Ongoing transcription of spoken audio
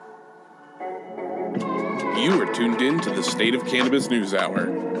You are tuned in to the State of Cannabis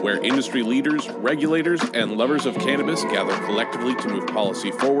NewsHour, where industry leaders, regulators, and lovers of cannabis gather collectively to move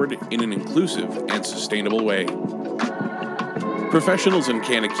policy forward in an inclusive and sustainable way. Professionals and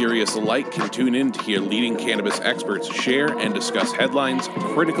canna-curious alike can tune in to hear leading cannabis experts share and discuss headlines,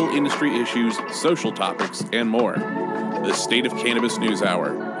 critical industry issues, social topics, and more. The State of Cannabis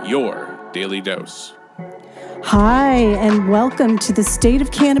NewsHour, your daily dose. Hi, and welcome to the State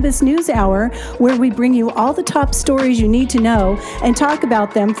of Cannabis NewsHour, where we bring you all the top stories you need to know and talk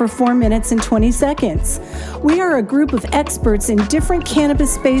about them for 4 minutes and 20 seconds. We are a group of experts in different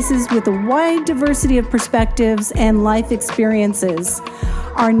cannabis spaces with a wide diversity of perspectives and life experiences.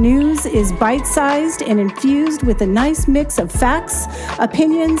 Our news is bite-sized and infused with a nice mix of facts,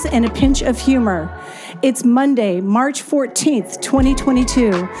 opinions, and a pinch of humor. It's Monday, March 14th,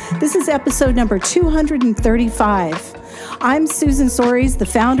 2022. This is episode number 235. I'm Susan Soares, the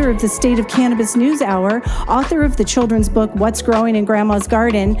founder of the State of Cannabis NewsHour, author of the children's book What's Growing in Grandma's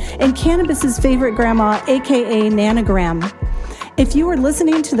Garden, and cannabis's favorite grandma, aka Nanogram. If you are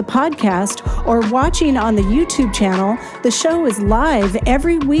listening to the podcast or watching on the YouTube channel, the show is live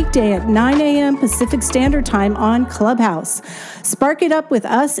every weekday at 9 a.m. Pacific Standard Time on Clubhouse. Spark it up with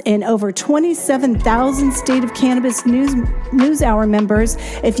us and over 27,000 State of Cannabis NewsHour members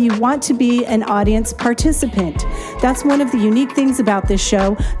if you want to be an audience participant. That's one of the unique things about this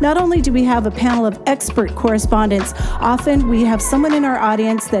show. Not only do we have a panel of expert correspondents, often we have someone in our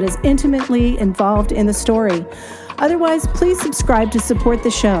audience that is intimately involved in the story. Otherwise, please subscribe to support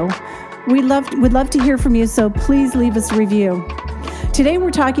the show. We'd love to hear from you, so please leave us a review. Today we're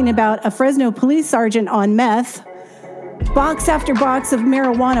talking about a Fresno police sergeant on meth, box after box of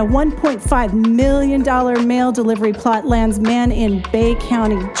marijuana, $1.5 million mail delivery plot lands man in Bay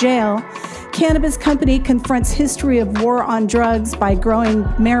County jail, cannabis company confronts history of war on drugs by growing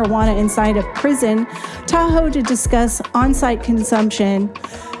marijuana inside a prison, Tahoe to discuss on-site consumption,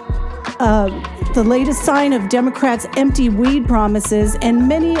 the latest sign of Democrats' empty weed promises, and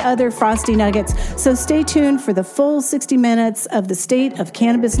many other frosty nuggets. So stay tuned for the full 60 minutes of the State of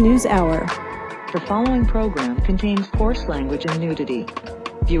Cannabis NewsHour. The following program contains coarse language and nudity.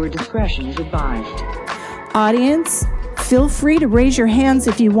 Viewer discretion is advised. Audience, feel free to raise your hands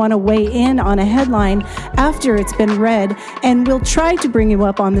if you want to weigh in on a headline after it's been read, and we'll try to bring you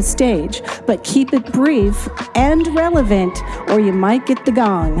up on the stage. But keep it brief and relevant, or you might get the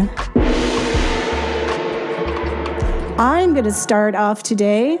gong. I'm going to start off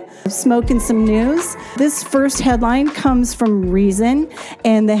today smoking some news. This first headline comes from Reason,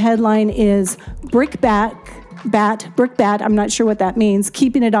 and the headline is Brickbat, I'm not sure what that means,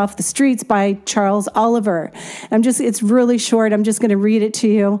 Keeping It Off the Streets by Charles Oliver. It's really short. I'm just going to read it to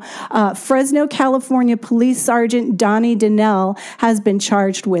you. Fresno, California Police Sergeant Donnie Donnell has been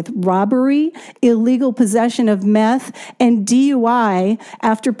charged with robbery, illegal possession of meth, and DUI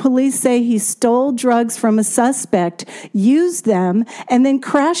after police say he stole drugs from a suspect, used them, and then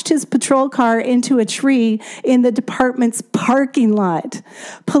crashed his patrol car into a tree in the department's parking lot.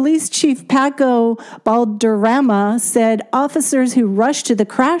 Police Chief Paco Balderrama said officers who rushed to the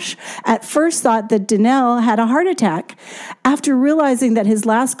crash at first thought that Donnell had a heart attack. After realizing that his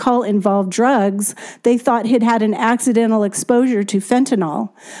last call involved drugs, they thought he'd had an accidental exposure to fentanyl.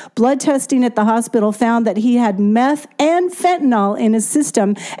 Blood testing at the hospital found that he had meth and fentanyl in his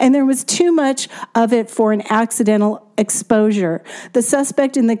system, and there was too much of it for an accidental exposure. The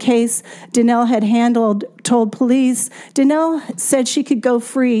suspect in the case Donnell had handled told police Donnell said she could go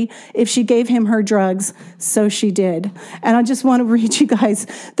free if she gave him her drugs, so she did. And I just want to read you guys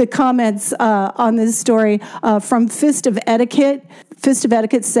the comments on this story from Fist of Etiquette. Fist of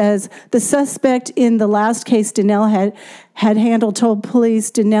Etiquette says, the suspect in the last case Donnell had handled told police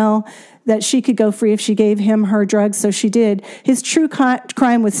Donnell that she could go free if she gave him her drugs, so she did. His true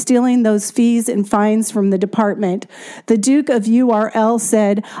crime was stealing those fees and fines from the department. The Duke of URL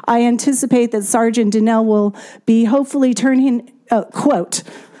said, I anticipate that Sergeant Donnell will be hopefully turning,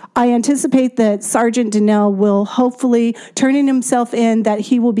 I anticipate that Sergeant Donnell will hopefully turning himself in, that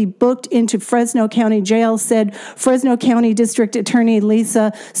he will be booked into Fresno County Jail, said Fresno County District Attorney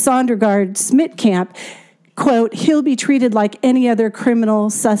Lisa Sondergaard Smitkamp. Quote, he'll be treated like any other criminal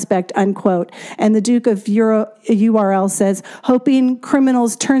suspect, unquote. And the Duke of URL says, hoping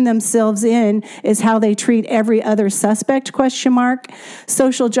criminals turn themselves in is how they treat every other suspect, question mark.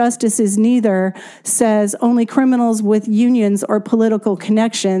 Social justice is neither, says only criminals with unions or political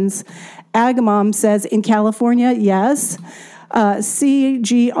connections. Agamom says, in California, yes.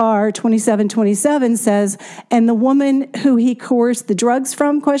 CGR 2727 says, and the woman who he coerced the drugs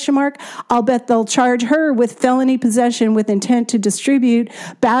from, ? I'll bet they'll charge her with felony possession with intent to distribute,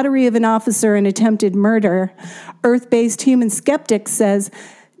 battery of an officer, and attempted murder. Earth-based Human Skeptic says,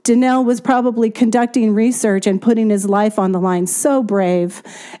 Donnell was probably conducting research and putting his life on the line. So brave.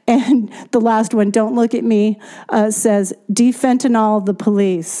 And the last one, Don't Look at Me, says, defentanyl the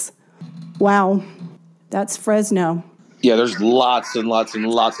police. Wow. That's Fresno. Yeah, there's lots and lots and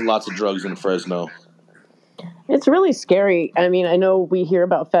lots and lots of drugs in Fresno. It's really scary. I mean, I know we hear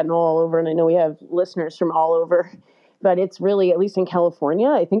about fentanyl all over, and I know we have listeners from all over. But it's really, at least in California,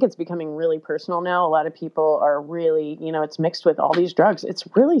 I think it's becoming really personal now. A lot of people are really, it's mixed with all these drugs. It's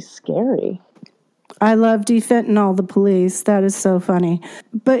really scary. I love defentanyl the police. That is so funny.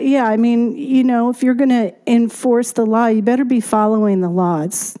 But yeah, I mean, if you're going to enforce the law, you better be following the law.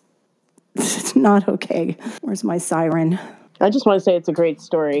 It's not okay. Where's my siren? I just want to say it's a great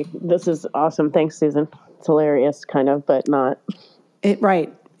story. This is awesome. Thanks, Susan. It's hilarious, kind of, but not.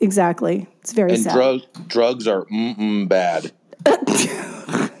 Right. Exactly. It's very sad. And drugs are bad.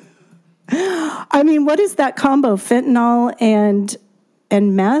 I mean, what is that combo? Fentanyl and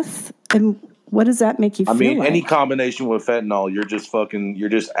meth? And what does that make you feel like? Any combination with fentanyl, you're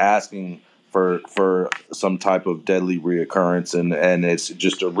just asking for some type of deadly reoccurrence, and it's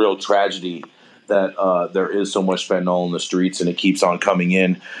just a real tragedy that there is so much fentanyl in the streets, and it keeps on coming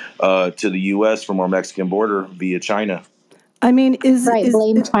in to the U.S. from our Mexican border via China. I mean,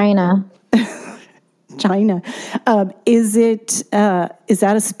 blame China. China. Is that a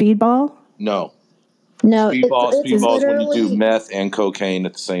speedball? No. Speedball is when you do meth and cocaine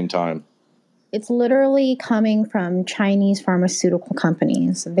at the same time. It's literally coming from Chinese pharmaceutical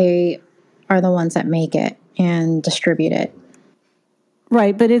companies. They are the ones that make it and distribute it.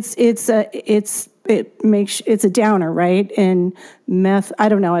 Right, but it's a downer, right? And meth, I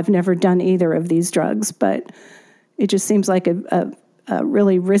don't know. I've never done either of these drugs, but it just seems like a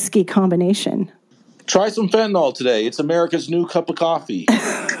really risky combination. Try some fentanyl today. It's America's new cup of coffee.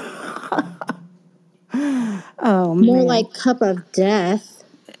 Oh, more man. like cup of death.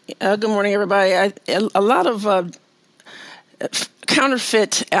 Good morning, everybody. A lot of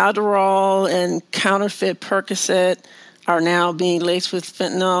counterfeit Adderall and counterfeit Percocet are now being laced with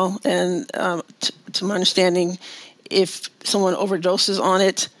fentanyl. And to my understanding, if someone overdoses on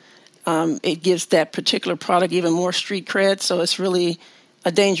it, it gives that particular product even more street cred. So it's really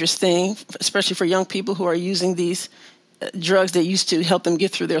a dangerous thing, especially for young people who are using these drugs that used to help them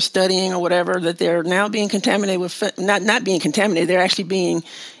get through their studying or whatever, that they're now being contaminated with, not being contaminated, they're actually being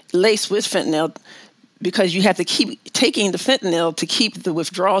laced with fentanyl, because you have to keep taking the fentanyl to keep the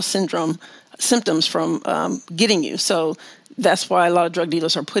withdrawal symptoms from getting you. So that's why a lot of drug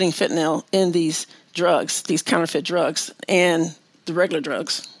dealers are putting fentanyl in these drugs, these counterfeit drugs, and the regular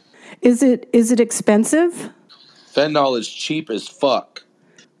drugs. Is it expensive? Fentanyl is cheap as fuck.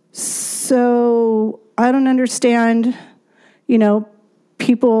 So I don't understand,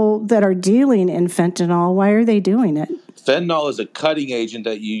 people that are dealing in fentanyl, why are they doing it? Fentanyl is a cutting agent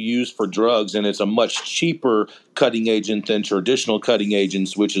that you use for drugs, and it's a much cheaper cutting agent than traditional cutting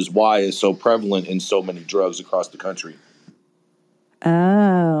agents, which is why it's so prevalent in so many drugs across the country.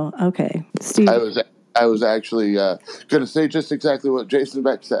 Oh, okay. Steve? I was actually going to say just exactly what Jason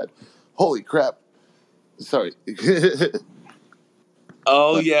Beck said. Holy crap. Sorry.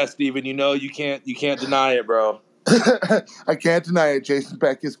 Oh, yeah, Steven, you can't deny it, bro. I can't deny it. Jason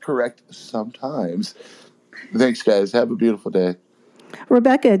Beck is correct sometimes. Thanks, guys. Have a beautiful day.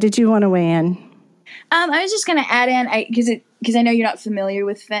 Rebecca, did you want to weigh in? I was just going to add in, because I know you're not familiar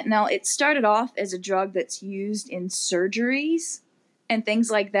with fentanyl. It started off as a drug that's used in surgeries and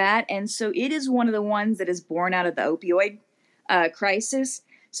things like that. And so it is one of the ones that is born out of the opioid crisis.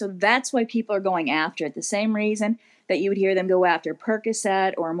 So that's why people are going after it. The same reason that you would hear them go after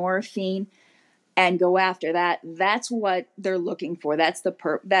Percocet or morphine and go after that. That's what they're looking for. That's the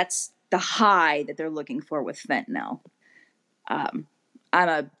high that they're looking for with fentanyl. I'm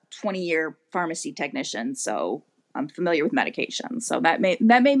a 20-year pharmacy technician, so I'm familiar with medications. So that made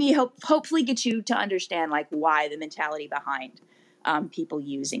me hopefully get you to understand why the mentality behind people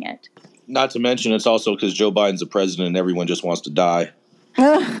using it. Not to mention, it's also because Joe Biden's the president and everyone just wants to die.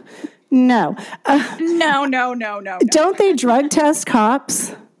 No. No. Don't they drug test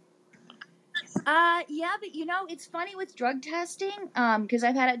cops? Yeah, but it's funny with drug testing, because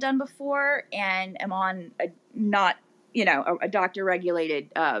I've had it done before and I'm on a doctor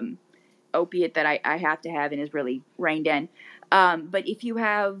regulated opiate that I have to have and is really reined in. But if you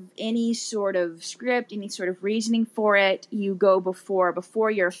have any sort of script, any sort of reasoning for it, you go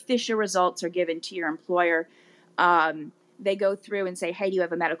before your official results are given to your employer. they go through and say, hey, do you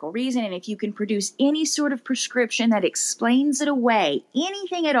have a medical reason? And if you can produce any sort of prescription that explains it away,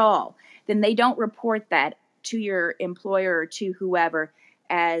 anything at all, then they don't report that to your employer or to whoever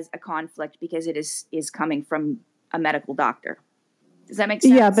as a conflict because it is coming from a medical doctor. Does that make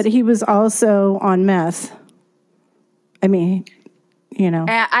sense? Yeah, but he was also on meth. I mean, you know.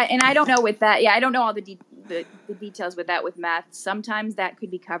 I don't know with that. Yeah, I don't know all the details with that with meth. Sometimes that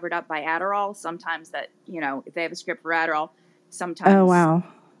could be covered up by Adderall. Sometimes that, if they have a script for Adderall, sometimes. Oh, wow.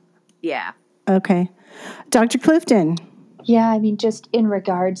 Yeah. Okay. Dr. Clifton. Yeah, I mean, just in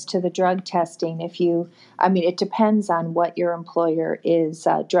regards to the drug testing, it depends on what your employer is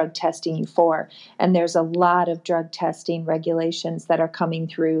drug testing you for. And there's a lot of drug testing regulations that are coming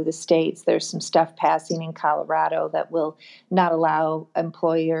through the states. There's some stuff passing in Colorado that will not allow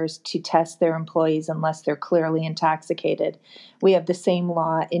employers to test their employees unless they're clearly intoxicated. We have the same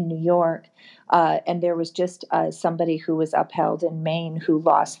law in New York. And there was just somebody who was upheld in Maine who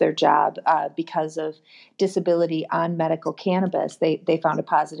lost their job because of disability on medical cannabis. They found a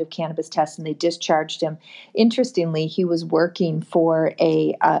positive cannabis test and they discharged him. Interestingly, he was working for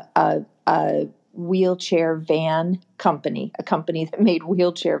a wheelchair van company, a company that made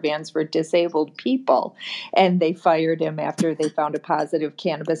wheelchair vans for disabled people. And they fired him after they found a positive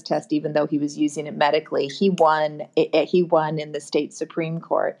cannabis test, even though he was using it medically. He won in the state Supreme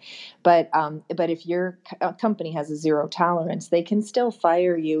Court. But if your company has a zero tolerance, they can still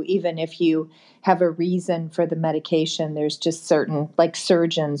fire you, even if you have a reason for the medication. There's just certain, like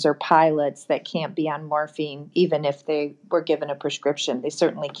surgeons or pilots, that can't be on morphine, even if they were given a prescription. They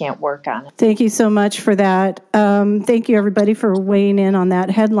certainly can't work on it. Thank you so much for that. Thank you, everybody, for weighing in on that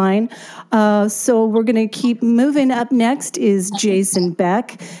headline. So we're going to keep moving. Up next is Jason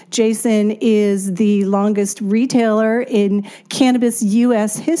Beck. Jason is the longest retailer in cannabis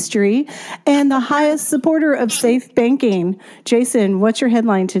U.S. history and the highest supporter of safe banking. Jason, what's your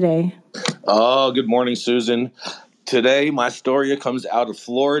headline today? Oh, good morning, Susan. Today, my story comes out of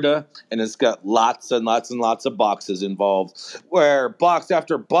Florida, and it's got lots and lots and lots of boxes involved, where box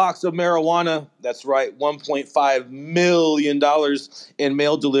after box of marijuana, that's right, $1.5 million in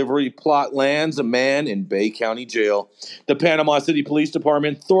mail delivery plot lands a man in Bay County Jail. The Panama City Police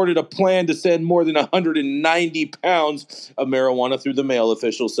Department thwarted a plan to send more than 190 pounds of marijuana through the mail,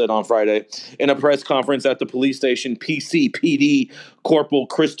 officials said on Friday. In a press conference at the police station, PCPD Corporal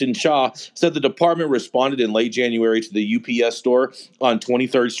Kristen Shaw said the department responded in late January to the UPS store on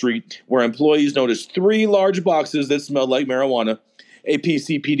 23rd Street, where employees noticed 3 large boxes that smelled like marijuana. A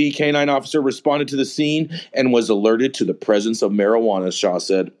PCPD canine officer responded to the scene and was alerted to the presence of marijuana, Shaw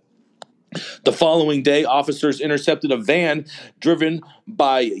said. The following day, officers intercepted a van driven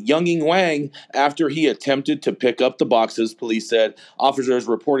by Younging Wang after he attempted to pick up the boxes, police said. Officers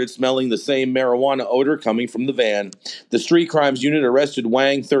reported smelling the same marijuana odor coming from the van. The Street Crimes Unit arrested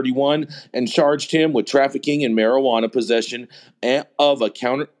Wang, 31, and charged him with trafficking in marijuana possession of a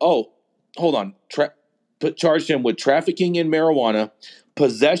counter... Oh, hold on. Charged him with trafficking in marijuana,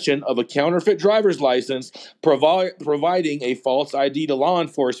 possession of a counterfeit driver's license, providing a false ID to law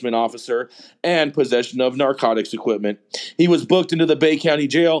enforcement officer, and possession of narcotics equipment. He was booked into the Bay County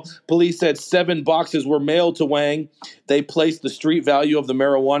Jail. Police said 7 boxes were mailed to Wang. They placed the street value of the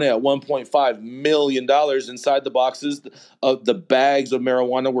marijuana at $1.5 million inside the boxes. The bags of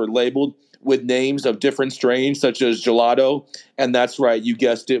marijuana were labeled with names of different strains, such as gelato, and that's right, you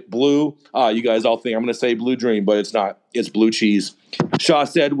guessed it, blue. You guys all think I'm going to say blue dream, but it's not. It's blue cheese. Shaw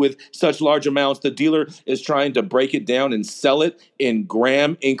said with such large amounts, the dealer is trying to break it down and sell it in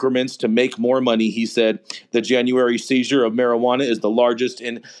gram increments to make more money, he said. The January seizure of marijuana is the largest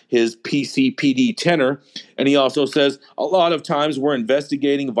in his PCPD tenure, and he also says, a lot of times we're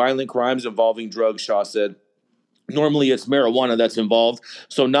investigating violent crimes involving drugs, Shaw said. Normally it's marijuana that's involved.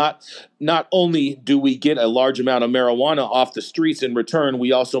 So not only do we get a large amount of marijuana off the streets in return,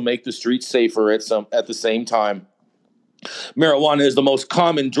 we also make the streets safer at the same time. Marijuana is the most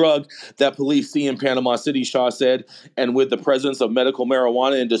common drug that police see in Panama City, Shaw said, and with the presence of medical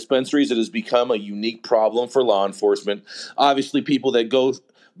marijuana in dispensaries, it has become a unique problem for law enforcement. Obviously, people that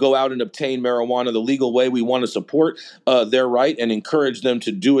go out and obtain marijuana the legal way, we want to support their right and encourage them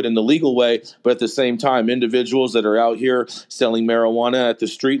to do it in the legal way. But at the same time, individuals that are out here selling marijuana at the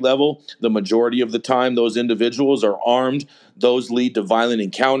street level, the majority of the time, those individuals are armed. Those lead to violent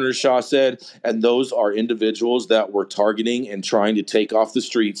encounters, Shaw said, and those are individuals that we're targeting and trying to take off the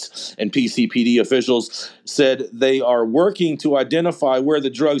streets. And PCPD officials said they are working to identify where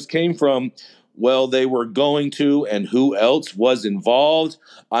the drugs came from. well they were going to and who else was involved.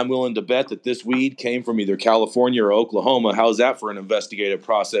 I'm willing to bet that this weed came from either California or Oklahoma. How's that for an investigative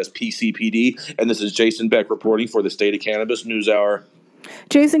process, PCPD? And this is Jason Beck reporting for the State of Cannabis NewsHour.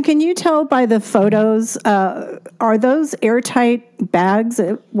 Jason, can you tell by the photos, are those airtight bags?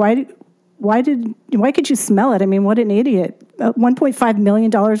 Why could you smell it? I mean, what an idiot. $1.5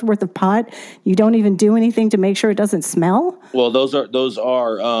 million worth of pot. You don't even do anything to make sure it doesn't smell? Well, those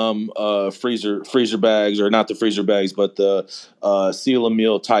are freezer bags, or not the freezer bags, but the seal a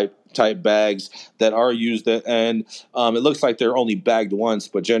meal type bags that are used. And it looks like they're only bagged once,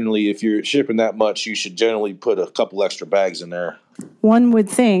 but generally, if you're shipping that much, you should generally put a couple extra bags in there. One would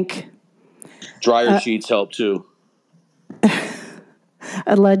think. Dryer sheets help too.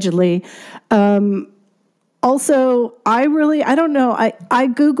 Allegedly. Also, I don't know. I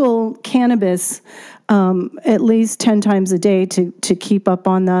Google cannabis at least 10 times a day to keep up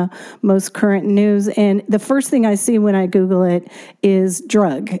on the most current news. And the first thing I see when I Google it is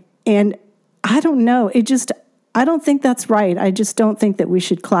drug. And I don't know. I don't think that's right. I just don't think that we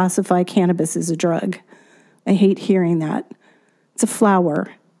should classify cannabis as a drug. I hate hearing that. It's a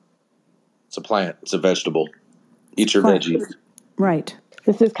flower. It's a plant. It's a vegetable. Eat your veggies. Right.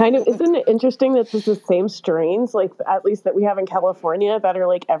 This is isn't it interesting that this is the same strains, like at least that we have in California, that are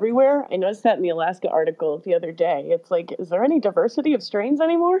like everywhere? I noticed that in the Alaska article the other day. It's like, is there any diversity of strains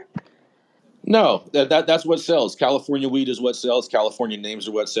anymore? No, that's what sells. California weed is what sells. California names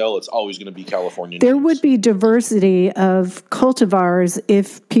are what sell. It's always going to be California There names. would be diversity of cultivars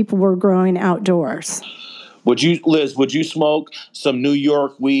if people were growing outdoors. Liz, would you smoke some New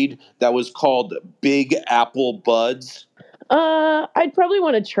York weed that was called Big Apple Buds? I'd probably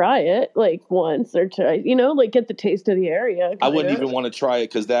want to try it like once or twice, like get the taste of the area. I wouldn't even want to try it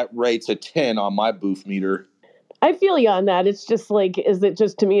because that rates a 10 on my booth meter. I feel you on that. It's just like,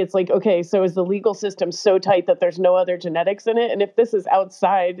 to me, it's like, okay, so is the legal system so tight that there's no other genetics in it? And if this is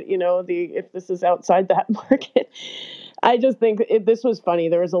outside, if this is outside that market, I just think this was funny.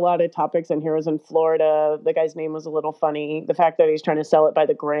 There was a lot of topics in here. It was in Florida. The guy's name was a little funny. The fact that he's trying to sell it by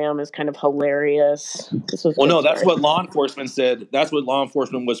the gram is kind of hilarious. That's what law enforcement said. That's what law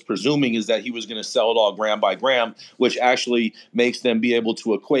enforcement was presuming, is that he was going to sell it all gram by gram, which actually makes them be able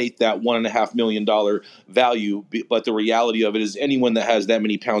to equate that $1.5 million value. But the reality of it is, anyone that has that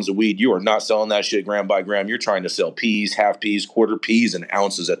many pounds of weed, you are not selling that shit gram by gram. You're trying to sell peas, half peas, quarter peas, and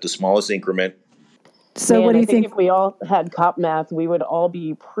ounces at the smallest increment. So what do you think? If we all had cop math, we would all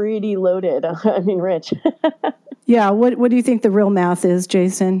be pretty loaded. I mean, rich. Yeah. What do you think the real math is,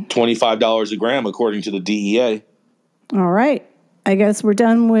 Jason? $25 a gram, according to the DEA. All right. I guess we're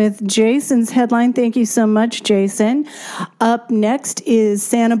done with Jason's headline. Thank you so much, Jason. Up next is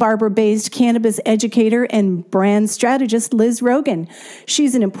Santa Barbara-based cannabis educator and brand strategist Liz Rogan.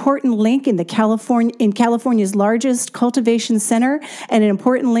 She's an important link in California's largest cultivation center, and an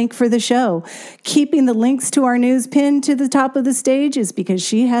important link for the show. Keeping the links to our news pinned to the top of the stage is because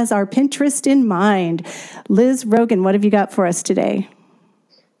she has our Pinterest in mind. Liz Rogan, what have you got for us today?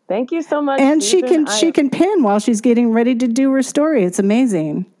 Thank you so much. And Susan. she can pin while she's getting ready to do her story. It's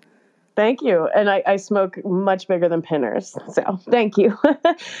amazing. Thank you. And I smoke much bigger than pinners. So thank you.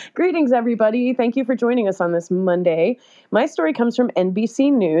 Greetings, everybody. Thank you for joining us on this Monday. My story comes from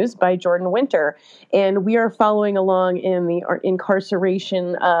NBC News by Jordan Winter. And we are following along in the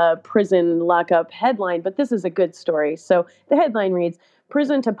incarceration prison lockup headline. But this is a good story. So the headline reads,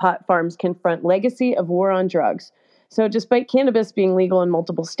 "Prison to pot farms confront legacy of war on drugs." So despite cannabis being legal in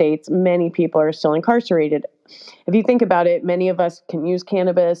multiple states, many people are still incarcerated. If you think about it, many of us can use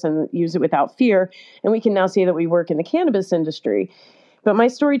cannabis and use it without fear, and we can now say that we work in the cannabis industry. But my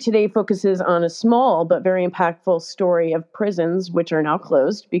story today focuses on a small but very impactful story of prisons, which are now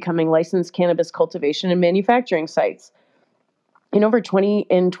closed, becoming licensed cannabis cultivation and manufacturing sites. In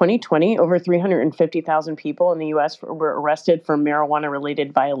 2020, over 350,000 people in the U.S. were arrested for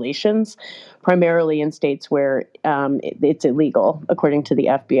marijuana-related violations, primarily in states where it's illegal, according to the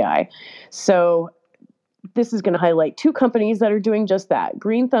FBI. So this is going to highlight two companies that are doing just that.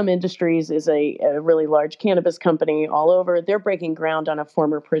 Green Thumb Industries is a really large cannabis company all over. They're breaking ground on a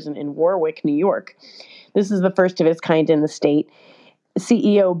former prison in Warwick, New York. This is the first of its kind in the state.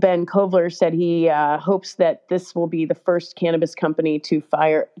 CEO Ben Kovler said he hopes that this will be the first cannabis company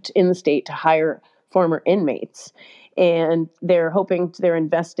in the state to hire former inmates. And they're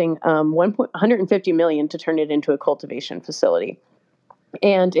investing $150 million to turn it into a cultivation facility.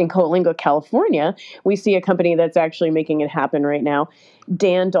 And in Coalinga, California, we see a company that's actually making it happen right now.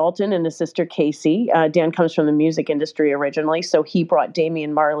 Dan Dalton and his sister Casey. Dan comes from the music industry originally, so he brought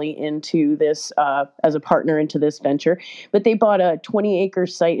Damian Marley into this as a partner into this venture. But they bought a 20-acre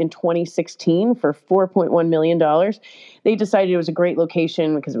site in 2016 for $4.1 million. They decided it was a great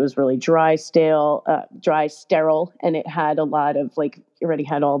location because it was really dry, sterile, and it had a lot of already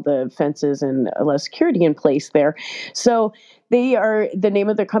had all the fences and a lot of security in place there. So the name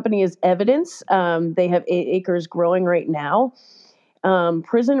of their company is Evidence. They have 8 acres growing right now.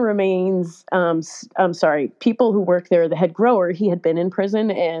 Prison remains, people who work there, the head grower, he had been in prison.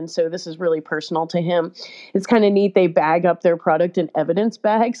 And so this is really personal to him. It's kind of neat. They bag up their product in evidence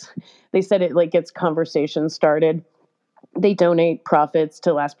bags. They said it gets conversations started. They donate profits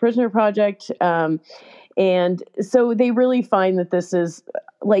to Last Prisoner Project. And so they really find that this is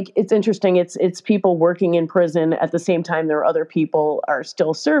it's interesting. It's people working in prison at the same time there are other people are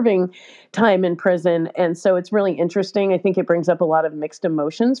still serving time in prison. And so it's really interesting. I think it brings up a lot of mixed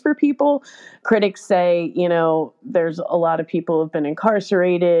emotions for people. Critics say, there's a lot of people who have been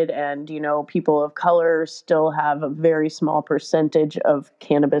incarcerated and, people of color still have a very small percentage of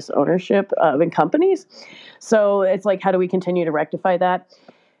cannabis ownership in companies. So it's how do we continue to rectify that?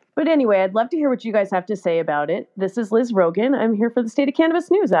 But anyway, I'd love to hear what you guys have to say about it. This is Liz Rogan. I'm here for the State of Cannabis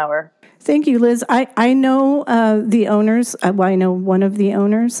News Hour. Thank you, Liz. I know the owners. I know one of the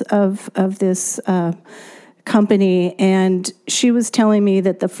owners of this company, and she was telling me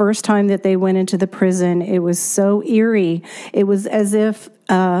that the first time that they went into the prison, it was so eerie. It was as if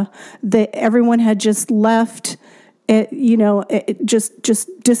everyone had just left. It just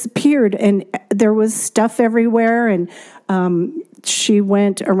disappeared, and there was stuff everywhere, and she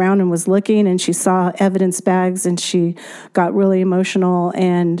went around and was looking, and she saw evidence bags, and she got really emotional.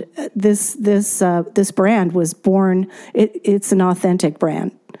 And this brand was born. It's an authentic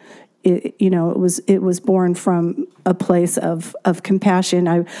brand. It was born from a place of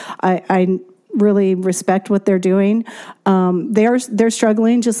compassion. I really respect what they're doing. They're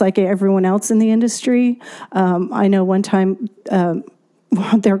struggling just like everyone else in the industry. I know one time.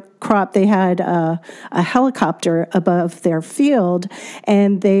 Their crop, they had a helicopter above their field,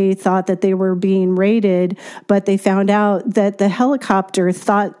 and they thought that they were being raided, but they found out that the helicopter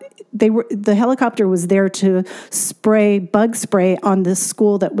was there to bug spray on the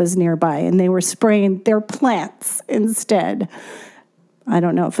school that was nearby, and they were spraying their plants instead. I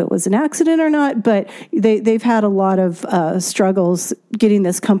don't know if it was an accident or not, but they've had a lot of struggles getting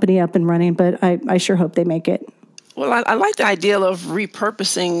this company up and running, but I sure hope they make it. Well, I like the idea of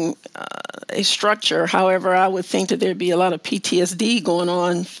repurposing a structure. However, I would think that there'd be a lot of PTSD going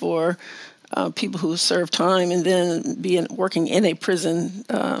on for people who serve time and then working in a prison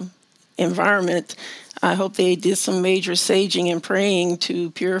environment. I hope they did some major saging and praying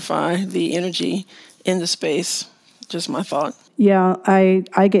to purify the energy in the space. Just my thought. Yeah,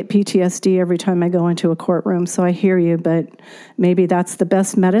 I get PTSD every time I go into a courtroom, so I hear you, but maybe that's the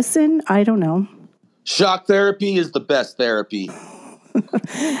best medicine? I don't know. Shock therapy is the best therapy.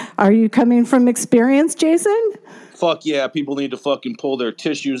 Are you coming from experience, Jason? Fuck yeah, people need to fucking pull their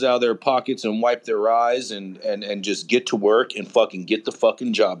tissues out of their pockets and wipe their eyes and just get to work and fucking get the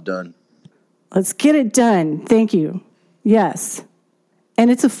fucking job done. Let's get it done. Thank you. Yes. And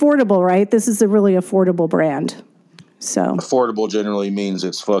it's affordable, right? This is a really affordable brand. So affordable generally means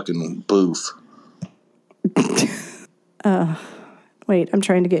it's fucking boof. Wait, I'm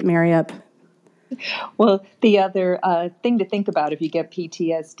trying to get Mary up. Well, the other thing to think about if you get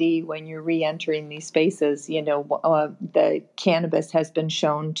PTSD when you're re-entering these spaces, the cannabis has been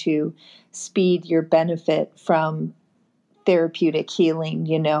shown to speed your benefit from therapeutic healing,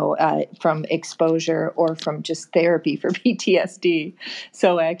 from exposure or from just therapy for PTSD.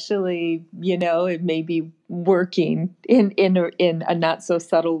 So actually, it may be working in a not so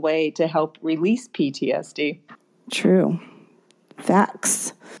subtle way to help release PTSD. True.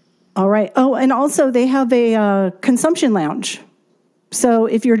 Facts. All right. Oh, and also they have a consumption lounge. So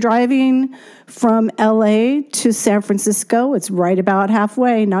if you're driving from LA to San Francisco, it's right about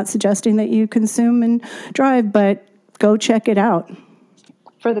halfway. Not suggesting that you consume and drive, but go check it out.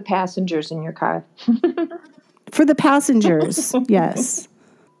 For the passengers in your car. For the passengers, yes,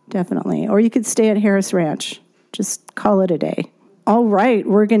 definitely. Or you could stay at Harris Ranch. Just call it a day. All right,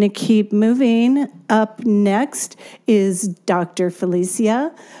 we're going to keep moving. Up next is Dr.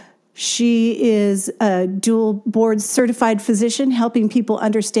 Felicia. She is a dual board certified physician helping people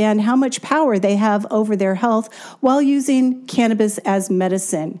understand how much power they have over their health while using cannabis as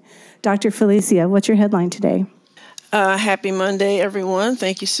medicine. Dr. Felicia, what's your headline today? Happy Monday, everyone.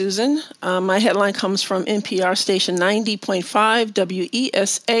 Thank you, Susan. My headline comes from NPR station 90.5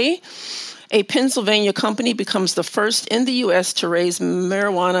 WESA. A Pennsylvania company becomes the first in the U.S. to raise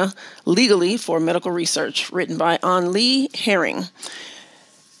marijuana legally for medical research, written by An Lee Herring.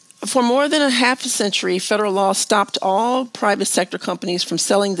 For more than a half a century, federal law stopped all private sector companies from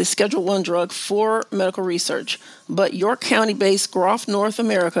selling the Schedule I drug for medical research. But York County-based Groff North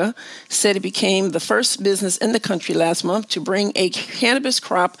America said it became the first business in the country last month to bring a cannabis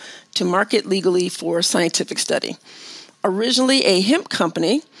crop to market legally for scientific study. Originally a hemp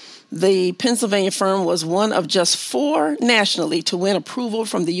company, the Pennsylvania firm was one of just 4 nationally to win approval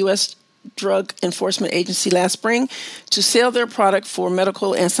from the U.S. Drug Enforcement Agency last spring to sell their product for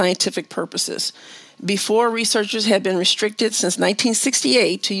medical and scientific purposes. Before, researchers had been restricted since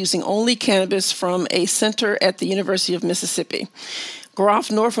 1968 to using only cannabis from a center at the University of Mississippi.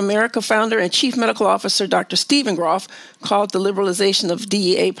 Groff North America founder and chief medical officer Dr. Stephen Groff called the liberalization of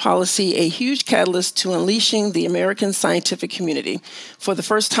DEA policy a huge catalyst to unleashing the American scientific community. For the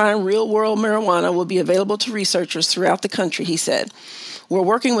first time, real-world marijuana will be available to researchers throughout the country, he said. We're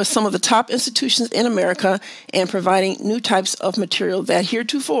working with some of the top institutions in America and providing new types of material that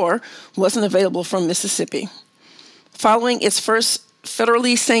heretofore wasn't available from Mississippi. Following its first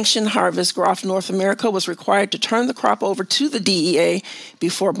federally sanctioned harvest, Groff North America was required to turn the crop over to the DEA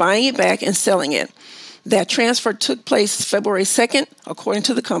before buying it back and selling it. That transfer took place February 2nd, according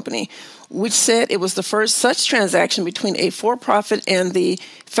to the company, which said it was the first such transaction between a for-profit and the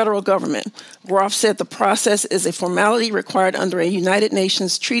federal government. Groff said the process is a formality required under a United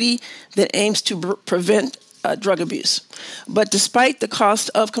Nations treaty that aims to prevent drug abuse. But despite the cost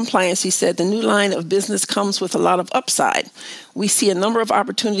of compliance, he said, the new line of business comes with a lot of upside. We see a number of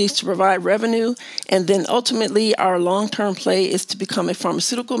opportunities to provide revenue, and then ultimately our long-term play is to become a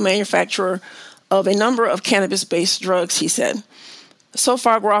pharmaceutical manufacturer of a number of cannabis-based drugs, he said. So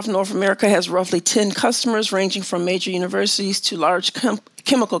far, Groff North America has roughly 10 customers ranging from major universities to large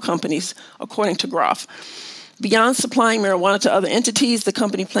chemical companies, according to Groff. Beyond supplying marijuana to other entities, the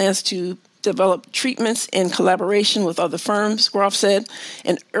company plans to develop treatments in collaboration with other firms, Groff said.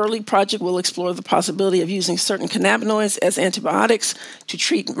 An early project will explore the possibility of using certain cannabinoids as antibiotics to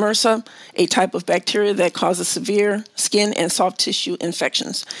treat MRSA, a type of bacteria that causes severe skin and soft tissue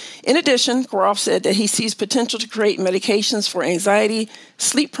infections. In addition, Groff said that he sees potential to create medications for anxiety,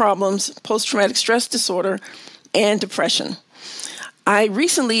 sleep problems, post-traumatic stress disorder, and depression. I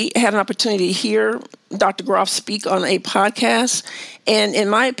recently had an opportunity to hear Dr. Groff speak on a podcast, and in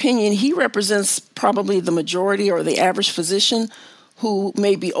my opinion, he represents probably the majority or the average physician who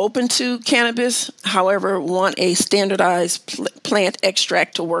may be open to cannabis, however, want a standardized plant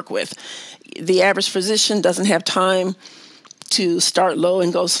extract to work with. The average physician doesn't have time to start low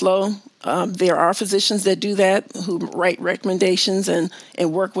and go slow. There are physicians that do that, who write recommendations and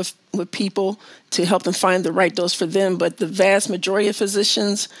work with people to help them find the right dose for them. But the vast majority of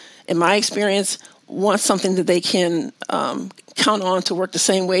physicians, in my experience, want something that they can count on to work the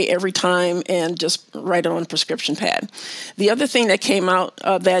same way every time and just write it on a prescription pad. The other thing that came out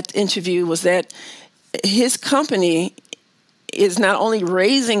of that interview was that his company is not only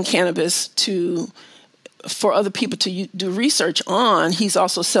raising cannabis for other people to do research on, he's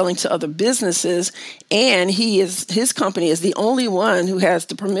also selling to other businesses, and his company is the only one who has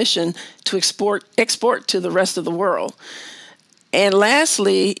the permission to export to the rest of the world. And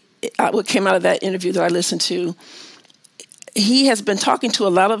lastly, what came out of that interview that I listened to, he has been talking to a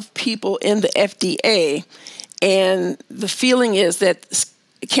lot of people in the FDA, and the feeling is that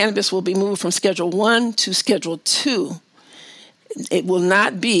cannabis will be moved from Schedule I to Schedule II. It will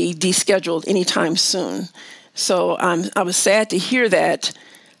not be descheduled anytime soon. So I was sad to hear that,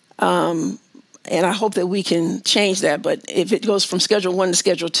 and I hope that we can change that. But if it goes from Schedule I to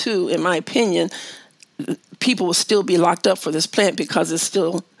Schedule II, in my opinion, people will still be locked up for this plant because it's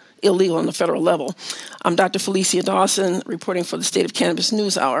still illegal on the federal level. I'm Dr. Felicia Dawson, reporting for the State of Cannabis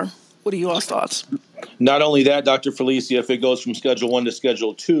NewsHour. What are you all's thoughts? Not only that, Dr. Felicia, if it goes from Schedule 1 to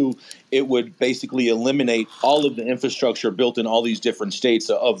Schedule 2, it would basically eliminate all of the infrastructure built in all these different states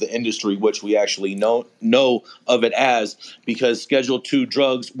of the industry, which we actually know of it as, because Schedule 2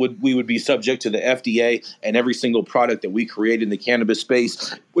 drugs we would be subject to the FDA, and every single product that we create in the cannabis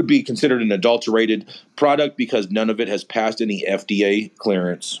space would be considered an adulterated product because none of it has passed any FDA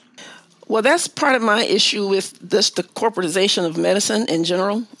clearance. Well, that's part of my issue with the corporatization of medicine in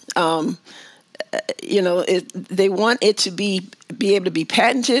general. They want it to be able to be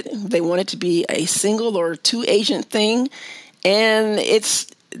patented. They want it to be a single or two agent thing, and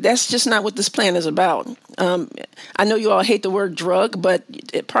that's just not what this plan is about. I know you all hate the word drug, but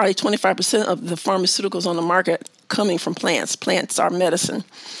probably 25% of the pharmaceuticals on the market coming from plants. Plants are medicine.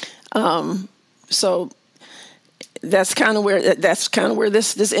 So that's kind of where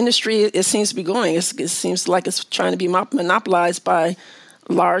this industry it seems to be going. It seems like it's trying to be monopolized by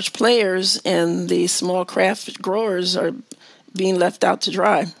large players, and the small craft growers are being left out to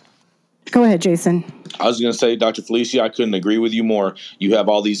dry. Go ahead, Jason. I was going to say, Dr. Felicia, I couldn't agree with you more. You have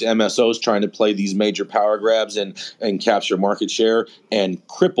all these MSOs trying to play these major power grabs and capture market share and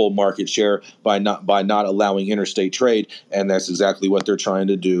cripple market share by not allowing interstate trade, and that's exactly what they're trying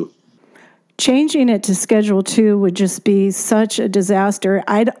to do. Changing it to Schedule 2 would just be such a disaster.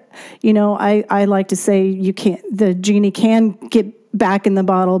 I like to say the genie can get back in the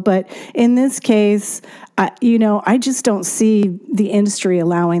bottle, but in this case, I just don't see the industry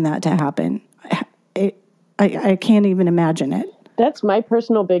allowing that to happen. I can't even imagine it. That's my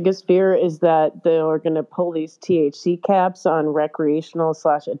personal biggest fear, is that they're going to pull these THC caps on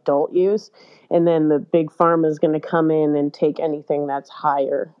recreational/adult use, and then the big pharma is going to come in and take anything that's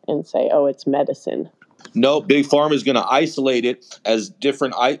higher and say, oh, it's medicine. No, big pharma is going to isolate it as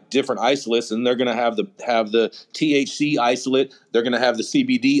different isolates, and they're going to have the THC isolate. They're going to have the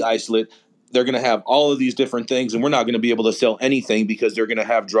CBD isolate. They're going to have all of these different things, and we're not going to be able to sell anything because they're going to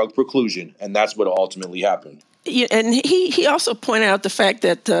have drug preclusion, and that's what will ultimately happen. Yeah, and he also pointed out the fact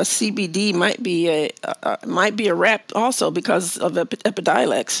that CBD might be a wrap also because of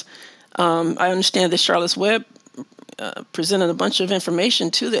Epidiolex. I understand that Charlotte's Web presented a bunch of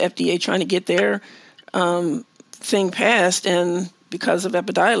information to the FDA trying to get their thing passed, and because of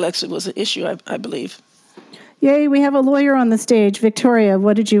Epidiolex, it was an issue, I believe. Yay, we have a lawyer on the stage. Victoria,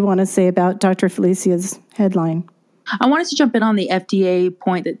 what did you want to say about Dr. Felicia's headline? I wanted to jump in on the FDA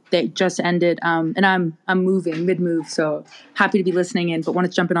point that just ended, and I'm moving mid-move, so happy to be listening in, but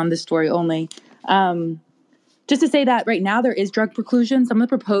wanted to jump in on this story only. Just to say that right now there is drug preclusion. Some of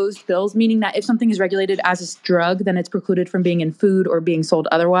the proposed bills, meaning that if something is regulated as a drug, then it's precluded from being in food or being sold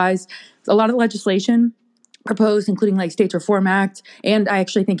otherwise. A lot of the legislation proposed, including like States Reform Act, and I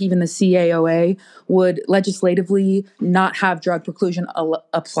actually think even the CAOA would legislatively not have drug preclusion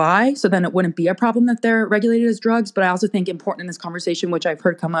apply. So then it wouldn't be a problem that they're regulated as drugs. But I also think important in this conversation, which I've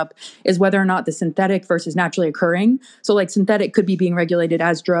heard come up, is whether or not the synthetic versus naturally occurring. So like synthetic could be being regulated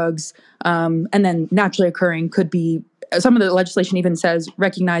as drugs, and then naturally occurring could be, some of the legislation even says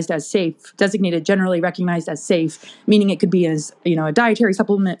recognized as safe, designated generally recognized as safe, meaning it could be as, a dietary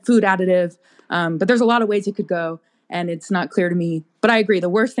supplement, food additive. But there's a lot of ways it could go, and it's not clear to me. But I agree. The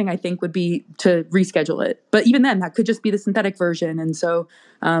worst thing I think would be to reschedule it. But even then, that could just be the synthetic version. And so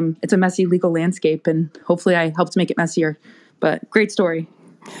it's a messy legal landscape, and hopefully I helped make it messier. But great story.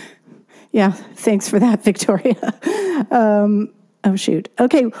 Yeah, thanks for that, Victoria. Oh, shoot.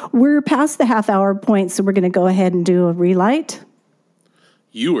 Okay, we're past the half-hour point, so we're going to go ahead and do a relight.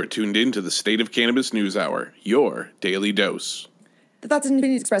 You are tuned in to the State of Cannabis News Hour, your daily dose. The thoughts and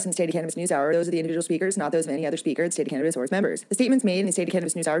opinions expressed in the State of Cannabis News Hour are those of the individual speakers, not those of any other speaker, the State of Cannabis, or its members. The statements made in the State of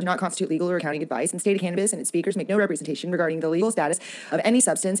Cannabis News Hour do not constitute legal or accounting advice, and the State of Cannabis and its speakers make no representation regarding the legal status of any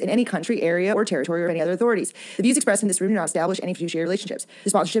substance in any country, area, or territory, or any other authorities. The views expressed in this room do not establish any fiduciary relationships.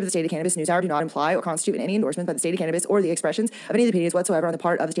 The sponsorship of the State of Cannabis News Hour do not imply or constitute any endorsement by the State of Cannabis or the expressions of any of the opinions whatsoever on the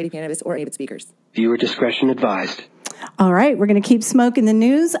part of the State of Cannabis or any of its speakers. Viewer discretion advised. All right, we're going to keep smoking the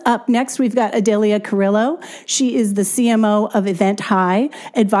news. Up next, we've got Adelia Carrillo. She is the CMO of Event High,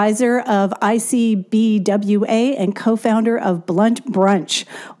 advisor of ICBWA, and co-founder of Blunt Brunch.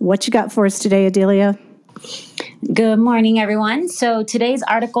 What you got for us today, Adelia? Good morning, everyone. So today's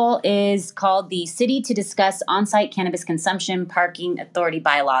article is called "The City to Discuss On-Site Cannabis Consumption Parking Authority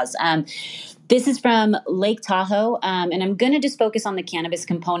Bylaws." This is from Lake Tahoe, and I'm going to just focus on the cannabis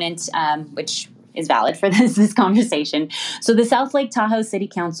component, which is valid for this conversation. So the South Lake Tahoe City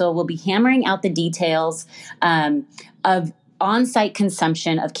Council will be hammering out the details of on-site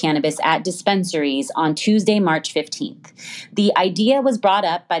consumption of cannabis at dispensaries on Tuesday, March 15th. The idea was brought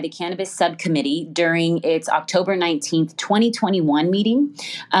up by the Cannabis Subcommittee during its October 19th, 2021 meeting.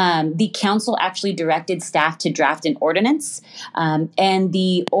 The council actually directed staff to draft an ordinance, and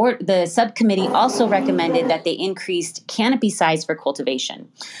the subcommittee also recommended that they increased canopy size for cultivation.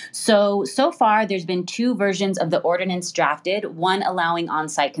 So far, there's been two versions of the ordinance drafted, one allowing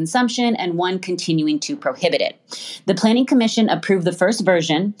on-site consumption and one continuing to prohibit it. The Planning Commission approved the first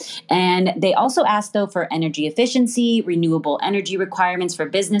version, and they also asked, though, for energy efficiency, renewable energy requirements for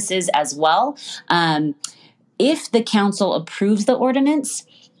businesses as well. If the council approves the ordinance,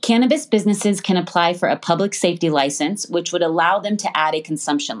 Cannabis businesses can apply for a public safety license, which would allow them to add a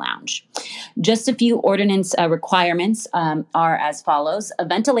consumption lounge. Just a few ordinance requirements are as follows. A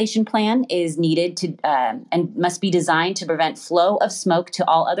ventilation plan is needed to and must be designed to prevent flow of smoke to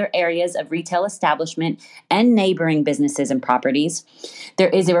all other areas of retail establishment and neighboring businesses and properties. There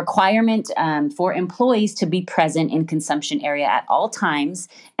is a requirement for employees to be present in consumption area at all times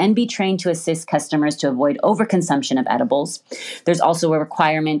and be trained to assist customers to avoid overconsumption of edibles. There's also a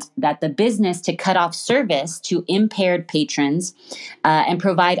requirement that the business to cut off service to impaired patrons and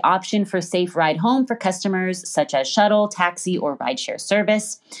provide option for safe ride home for customers such as shuttle, taxi, or rideshare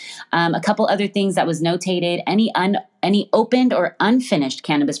service. A couple other things that was notated: any opened or unfinished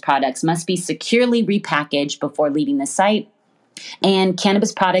cannabis products must be securely repackaged before leaving the site. And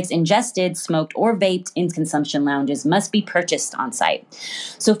cannabis products ingested, smoked, or vaped in consumption lounges must be purchased on site.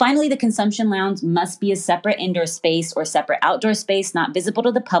 So finally, the consumption lounge must be a separate indoor space or separate outdoor space not visible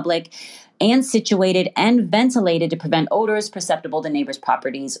to the public and situated and ventilated to prevent odors perceptible to neighbors'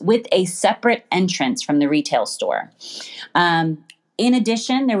 properties with a separate entrance from the retail store. In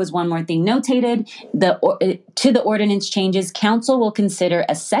addition, there was one more thing notated. To the ordinance changes, council will consider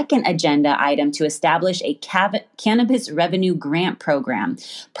a second agenda item to establish a cannabis revenue grant program,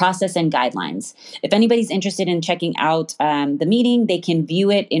 process, and guidelines. If anybody's interested in checking out the meeting, they can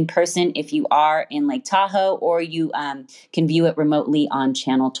view it in person if you are in Lake Tahoe, or you can view it remotely on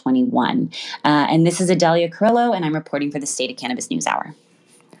Channel 21. And this is Adelia Carrillo, and I'm reporting for the State of Cannabis NewsHour.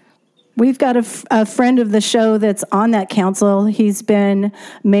 We've got a friend of the show that's on that council. He's been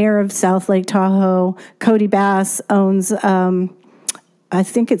mayor of South Lake Tahoe. Cody Bass owns, I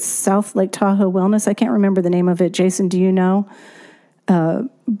think it's South Lake Tahoe Wellness. I can't remember the name of it. Jason, do you know?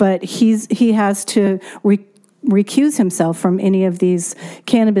 But he has to recuse himself from any of these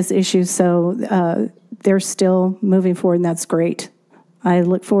cannabis issues. So they're still moving forward, and that's great. I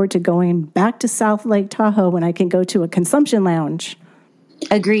look forward to going back to South Lake Tahoe when I can go to a consumption lounge.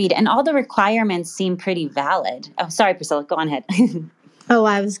 Agreed. And all the requirements seem pretty valid. Oh, sorry, Priscilla, go on ahead. Oh,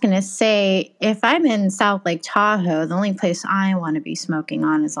 I was going to say, if I'm in South Lake Tahoe, the only place I want to be smoking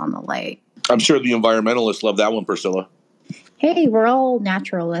on is on the lake. I'm sure the environmentalists love that one, Priscilla. Hey, we're all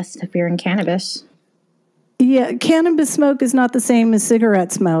naturalists if you're in cannabis. Yeah, cannabis smoke is not the same as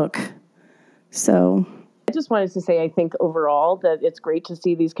cigarette smoke. So I just wanted to say, I think overall that it's great to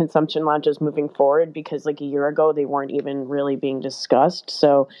see these consumption lounges moving forward, because like a year ago, they weren't even really being discussed.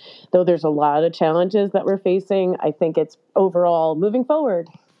 So though there's a lot of challenges that we're facing, I think it's overall moving forward.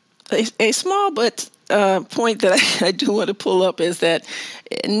 A small but point that I do want to pull up is that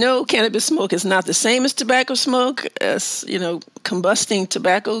no, cannabis smoke is not the same as tobacco smoke. As you know, combusting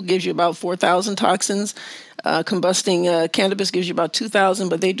tobacco gives you about 4,000 toxins. Combusting cannabis gives you about 2,000,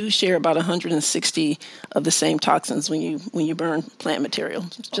 but they do share about 160 of the same toxins when you burn plant material.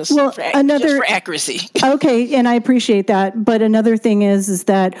 Just for accuracy. Okay, and I appreciate that. But another thing is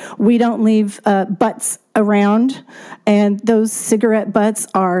that we don't leave butts around, and those cigarette butts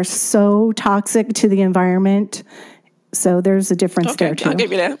are so toxic to the environment. So there's a difference there too. I'll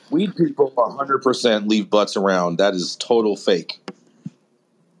give you that. Weed people 100% leave butts around. That is total fake.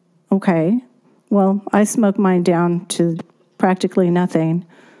 Okay. Well, I smoke mine down to practically nothing.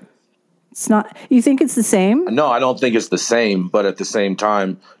 It's not. You think it's the same? No, I don't think it's the same. But at the same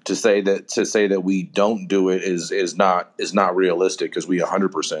time, to say that we don't do it is not realistic, because we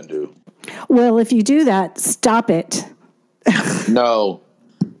 100% do. Well, if you do that, stop it. No.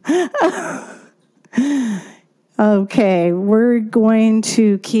 Okay, we're going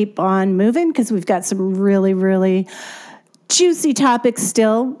to keep on moving because we've got some really, really juicy topics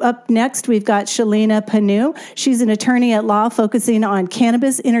still. Up next, we've got Shalina Panu. She's an attorney at law focusing on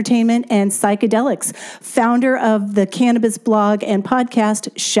cannabis, entertainment, and psychedelics, founder of the cannabis blog and podcast,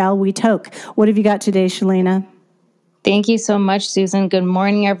 Shall We Toke. What have you got today, Shalina? Thank you so much, Susan. Good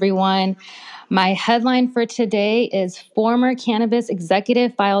morning, everyone. My headline for today is Former Cannabis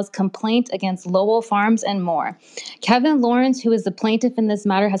Executive Files Complaint Against Lowell Farms and More. Kevin Lawrence, who is the plaintiff in this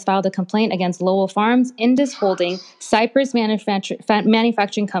matter, has filed a complaint against Lowell Farms, Indus Holding, Cypress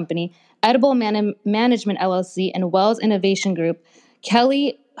Manufacturing Company, Edible Management LLC, and Wells Innovation Group,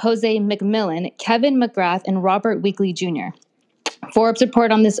 Kelly Jose McMillan, Kevin McGrath, and Robert Weekley Jr. Forbes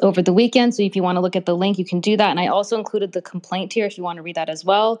report on this over the weekend, so if you want to look at the link, you can do that. And I also included the complaint here if you want to read that as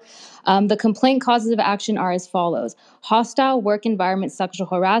well. The complaint causes of action are as follows: hostile work environment sexual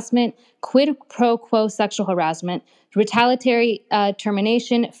harassment, quid pro quo sexual harassment, retaliatory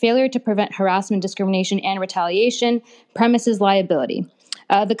termination, failure to prevent harassment, discrimination, and retaliation, premises liability.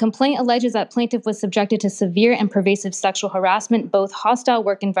 The complaint alleges that plaintiff was subjected to severe and pervasive sexual harassment, both hostile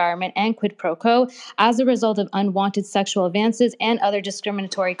work environment and quid pro quo, as a result of unwanted sexual advances and other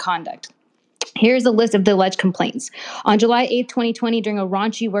discriminatory conduct. Here's a list of the alleged complaints. On July 8, 2020, during a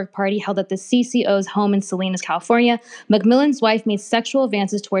raunchy work party held at the CCO's home in Salinas, California, McMillan's wife made sexual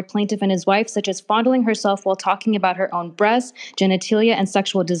advances toward plaintiff and his wife, such as fondling herself while talking about her own breasts, genitalia, and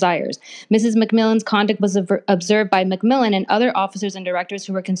sexual desires. Mrs. McMillan's conduct was observed by McMillan and other officers and directors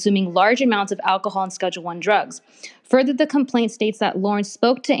who were consuming large amounts of alcohol and Schedule I drugs. Further, the complaint states that Lawrence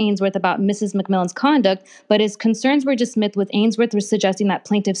spoke to Ainsworth about Mrs. McMillan's conduct, but his concerns were dismissed, with Ainsworth suggesting that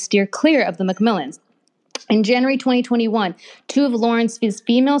plaintiff steer clear of the McMillans. In January 2021, two of Lawrence's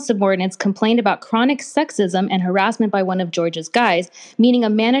female subordinates complained about chronic sexism and harassment by one of George's guys, meaning a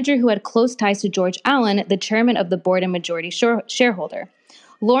manager who had close ties to George Allen, the chairman of the board and majority shareholder.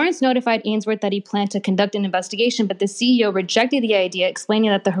 Lawrence notified Ainsworth that he planned to conduct an investigation, but the CEO rejected the idea, explaining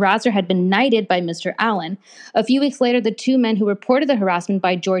that the harasser had been knighted by Mr. Allen. A few weeks later, the two men who reported the harassment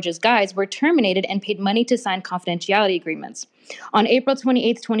by George's guys were terminated and paid money to sign confidentiality agreements. On April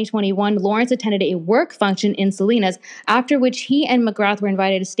 28, 2021, Lawrence attended a work function in Salinas, after which he and McGrath were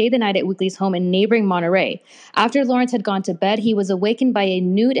invited to stay the night at Weekly's home in neighboring Monterey. After Lawrence had gone to bed, he was awakened by a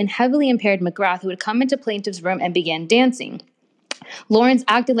nude and heavily impaired McGrath who had come into plaintiff's room and began dancing. Lawrence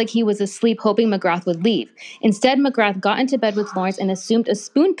acted like he was asleep, hoping McGrath would leave. Instead, McGrath got into bed with Lawrence and assumed a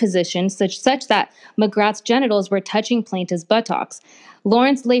spoon position such that McGrath's genitals were touching plaintiff's buttocks.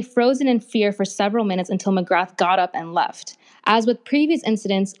 Lawrence lay frozen in fear for several minutes until McGrath got up and left. As with previous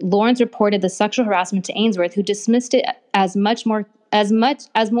incidents, Lawrence reported the sexual harassment to Ainsworth, who dismissed it as more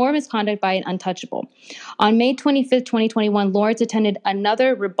misconduct by an untouchable. On May 25, 2021, Lawrence attended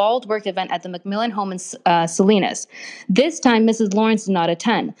another ribald work event at the McMillan home in Salinas. This time, Mrs. Lawrence did not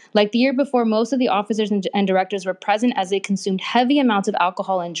attend. Like the year before, most of the officers and directors were present as they consumed heavy amounts of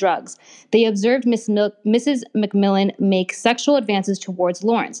alcohol and drugs. They observed Mrs. McMillan make sexual advances towards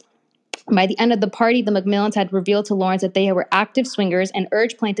Lawrence. By the end of the party, the McMillans had revealed to Lawrence that they were active swingers and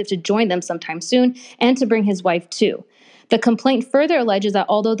urged plaintiff to join them sometime soon and to bring his wife too. The complaint further alleges that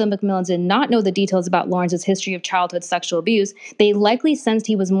although the McMillans did not know the details about Lawrence's history of childhood sexual abuse, they likely sensed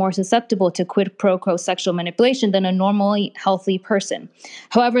he was more susceptible to quid pro quo sexual manipulation than a normally healthy person.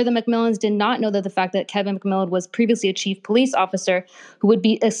 However, the McMillans did not know that the fact that Kevin McMillan was previously a chief police officer, who would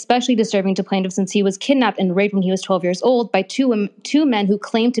be especially disturbing to plaintiffs since he was kidnapped and raped when he was 12 years old by two men who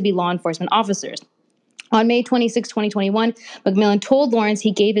claimed to be law enforcement officers. On May 26, 2021, McMillan told Lawrence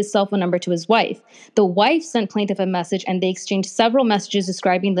he gave his cell phone number to his wife. The wife sent plaintiff a message, and they exchanged several messages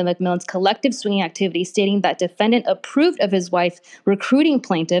describing the McMillans' collective swinging activity, stating that defendant approved of his wife recruiting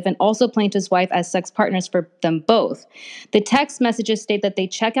plaintiff and also plaintiff's wife as sex partners for them both. The text messages state that they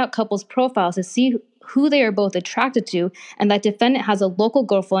check out couples' profiles to see who they are both attracted to, and that defendant has a local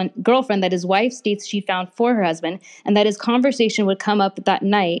girlfriend that his wife states she found for her husband, and that this conversation would come up that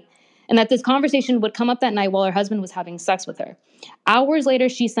night while her husband was having sex with her. Hours later,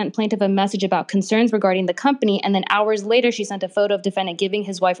 she sent plaintiff a message about concerns regarding the company, and then hours later, she sent a photo of defendant giving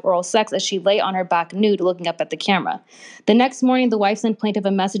his wife oral sex as she lay on her back nude, looking up at the camera. The next morning, the wife sent plaintiff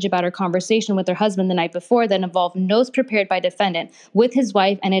a message about her conversation with her husband the night before that involved notes prepared by defendant with his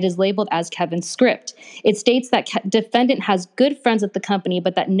wife, and it is labeled as Kevin's script. It states that defendant has good friends at the company,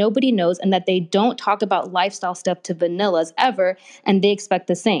 but that nobody knows, and that they don't talk about lifestyle stuff to vanillas ever, and they expect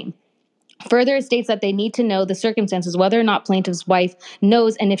the same. Further, it states that they need to know the circumstances, whether or not plaintiff's wife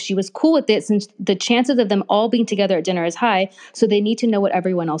knows, and if she was cool with it, since the chances of them all being together at dinner is high, so they need to know what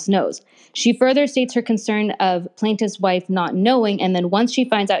everyone else knows. She further states her concern of plaintiff's wife not knowing, and then once she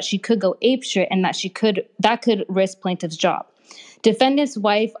finds out, she could go apeshit, and that could risk plaintiff's job. Defendant's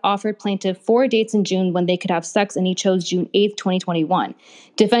wife offered plaintiff 4 dates in June when they could have sex, and he chose June 8, 2021.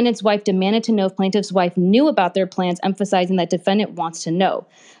 Defendant's wife demanded to know if plaintiff's wife knew about their plans, emphasizing that defendant wants to know.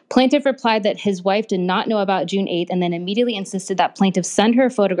 Plaintiff replied that his wife did not know about June 8th, and then immediately insisted that plaintiff send her a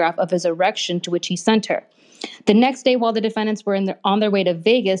photograph of his erection, to which he sent her. The next day, while the defendants were on their way to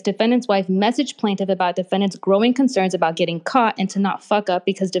Vegas, defendant's wife messaged plaintiff about defendant's growing concerns about getting caught and to not fuck up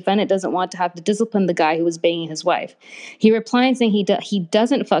because defendant doesn't want to have to discipline the guy who was banging his wife. He replied saying he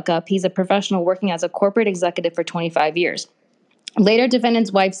doesn't fuck up. He's a professional working as a corporate executive for 25 years. Later,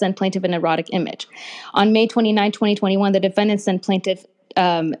 defendant's wife sent plaintiff an erotic image. On May 29, 2021, the defendant sent plaintiff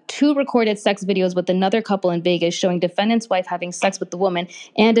 2 recorded sex videos with another couple in Vegas showing defendant's wife having sex with the woman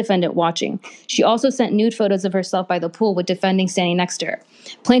and defendant watching. She also sent nude photos of herself by the pool with defendant standing next to her.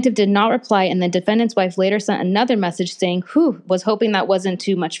 Plaintiff did not reply, and the defendant's wife later sent another message saying, "Whew, was hoping that wasn't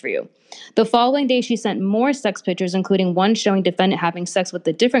too much for you." The following day, she sent more sex pictures, including one showing defendant having sex with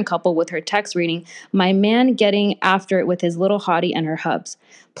a different couple, with her text reading, "My man getting after it with his little hottie and her hubs."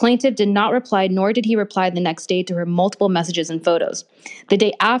 Plaintiff did not reply, nor did he reply the next day to her multiple messages and photos. The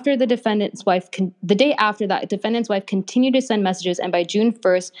day after that, defendant's wife continued to send messages, and by June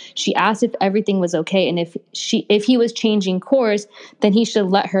 1st, she asked if everything was okay, and if he was changing course, then he should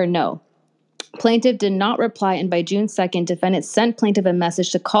let her know. Plaintiff did not reply, and by June 2nd, defendant sent plaintiff a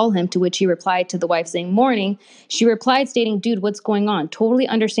message to call him, to which he replied to the wife saying, "Morning." She replied stating, "Dude, what's going on? Totally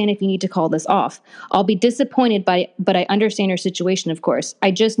understand if you need to call this off. I'll be disappointed but I understand your situation, of course.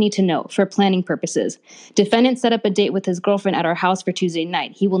 I just need to know, for planning purposes. Defendant set up a date with his girlfriend at our house for Tuesday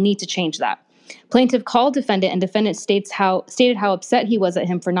night. He will need to change that." Plaintiff called defendant, and defendant stated how upset he was at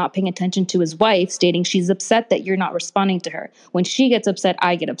him for not paying attention to his wife, stating, "She's upset that you're not responding to her. When she gets upset,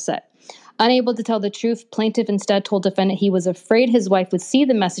 I get upset." Unable to tell the truth, plaintiff instead told defendant he was afraid his wife would see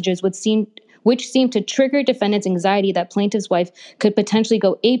the messages, which seemed to trigger defendant's anxiety that plaintiff's wife could potentially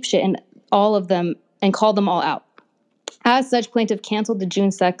go apeshit and all of them and call them all out. As such, plaintiff canceled the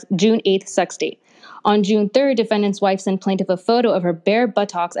June 8th sex date. On June 3rd, defendant's wife sent plaintiff a photo of her bare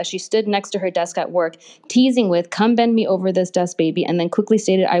buttocks as she stood next to her desk at work, teasing with, "Come bend me over this desk, baby," and then quickly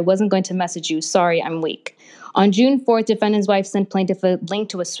stated, "I wasn't going to message you. Sorry, I'm weak." On June 4th, defendant's wife sent plaintiff a link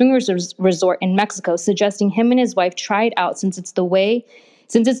to a swingers resort in Mexico, suggesting him and his wife try it out since it's the way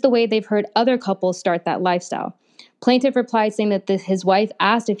they've heard other couples start that lifestyle. Plaintiff replied saying that his wife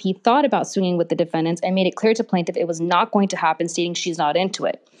asked if he thought about swinging with the defendants and made it clear to plaintiff it was not going to happen, stating she's not into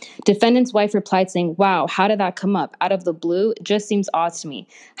it. Defendant's wife replied saying, "Wow, how did that come up? Out of the blue? It just seems odd to me.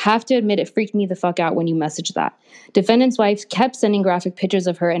 Have to admit it freaked me the fuck out when you messaged that." Defendant's wife kept sending graphic pictures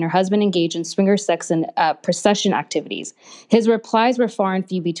of her and her husband engaged in swinger sex and procession activities. His replies were far and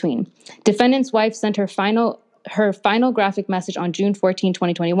few between. Defendant's wife sent her final graphic message on June 14,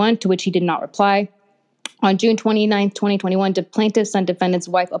 2021, to which he did not reply. On June 29, 2021, the plaintiff sent defendant's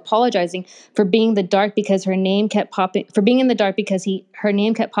wife apologizing for being in the dark because her name kept popping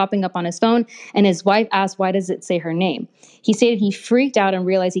up on his phone, and his wife asked, "Why does it say her name?" He stated he freaked out and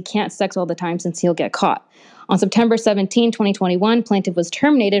realized he can't sex all the time since he'll get caught. On September 17, 2021, plaintiff was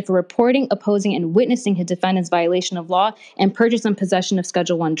terminated for reporting, opposing, and witnessing his defendant's violation of law and purchase and possession of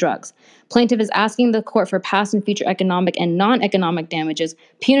Schedule I drugs. Plaintiff is asking the court for past and future economic and non-economic damages,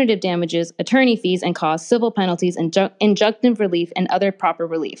 punitive damages, attorney fees and costs, civil penalties, injunctive relief, and other proper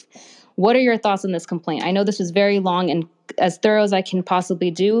relief. What are your thoughts on this complaint? I know this was very long and as thorough as I can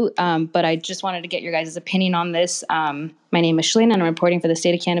possibly do, but I just wanted to get your guys' opinion on this. My name is Shalene, and I'm reporting for the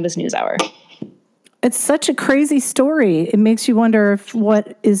State of Cannabis NewsHour. It's such a crazy story. It makes you wonder if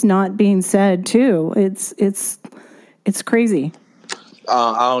what is not being said too. It's crazy.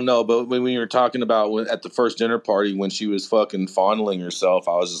 I don't know, but when you were talking about at the first dinner party when she was fucking fondling herself,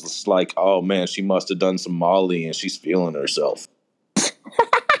 I was just like, oh man, she must have done some Molly and she's feeling herself.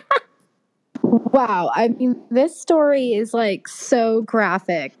 Wow. I mean, this story is like so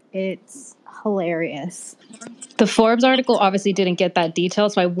graphic. It's hilarious. The Forbes article obviously didn't get that detail,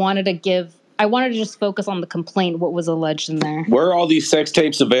 so I wanted to just focus on the complaint, what was alleged in there. Where are all these sex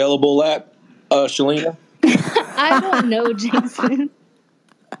tapes available at, Shalena? I don't know, Jason.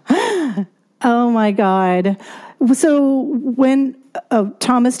 Oh my God. So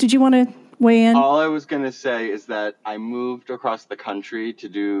Thomas, did you want to weigh in? All I was going to say is that I moved across the country to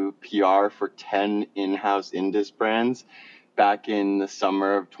do PR for 10 in-house Indus brands back in the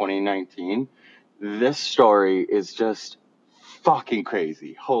summer of 2019. This story is just fucking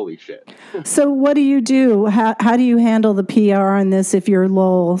crazy. Holy shit. So what do you do? How do you handle the PR on this if you're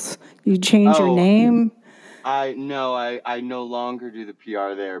Lowell's? You change your name? I no longer do the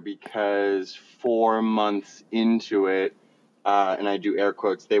PR there because 4 months into it, and I do air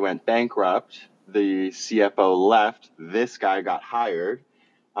quotes, they went bankrupt. The CFO left. This guy got hired.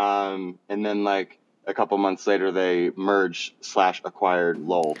 And then like a couple months later, they merged/acquired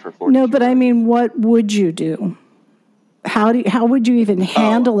Lowell for $42 No, but I mean, what would you do? How would you even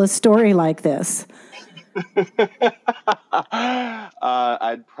handle a story like this?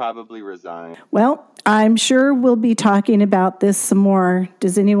 I'd probably resign. Well, I'm sure we'll be talking about this some more.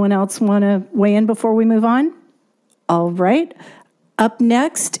 Does anyone else want to weigh in before we move on? All right. Up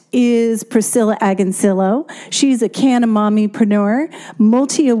next is Priscilla Agancillo. She's a Canamomipreneur,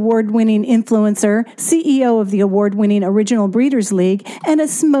 multi-award-winning influencer, CEO of the award-winning Original Breeders League, and a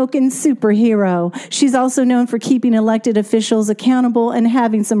smoking superhero. She's also known for keeping elected officials accountable and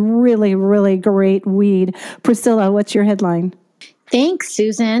having some really, really great weed. Priscilla, what's your headline? Thanks,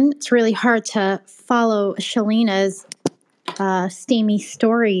 Susan. It's really hard to follow Shalena's steamy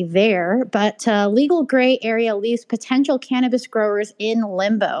story there, but legal gray area leaves potential cannabis growers in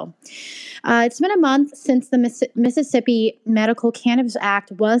limbo. It's been a month since the Mississippi Medical Cannabis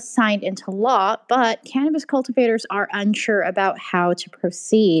Act was signed into law, but cannabis cultivators are unsure about how to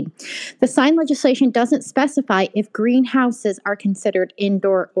proceed. The signed legislation doesn't specify if greenhouses are considered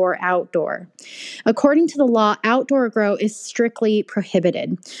indoor or outdoor. According to the law, outdoor grow is strictly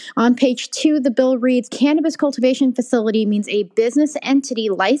prohibited. On page 2, the bill reads, cannabis cultivation facility means a business entity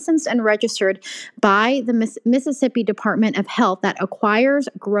licensed and registered by the Mississippi Department of Health that acquires,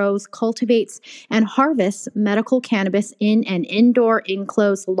 grows, cultivates, and harvests medical cannabis in an indoor,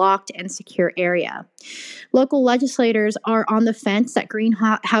 enclosed, locked, and secure area. Local legislators are on the fence that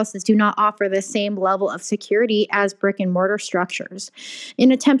greenhouses do not offer the same level of security as brick and mortar structures.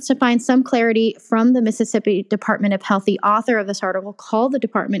 In attempts to find some clarity from the Mississippi Department of Health, the author of this article called the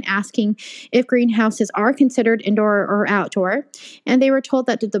department asking if greenhouses are considered indoor or outdoor, and they were told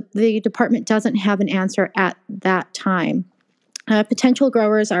that the department doesn't have an answer at that time. Potential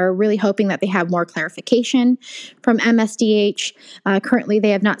growers are really hoping that they have more clarification from MSDH. Currently,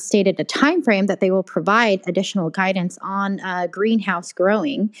 they have not stated a time frame that they will provide additional guidance on greenhouse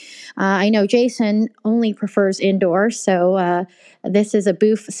growing. I know Jason only prefers indoor, so this is a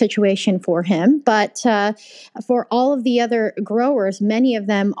boof situation for him. But for all of the other growers, many of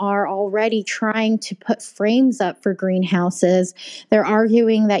them are already trying to put frames up for greenhouses. They're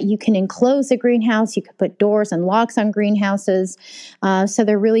arguing that you can enclose a greenhouse, you could put doors and locks on greenhouses. So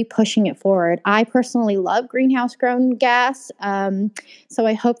they're really pushing it forward. I personally love greenhouse grown gas. So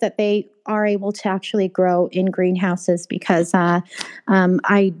I hope that they are able to actually grow in greenhouses because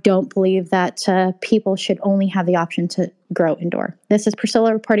I don't believe that people should only have the option to grow indoor. This is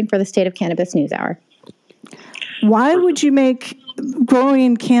Priscilla reporting for the State of Cannabis NewsHour. Why would you make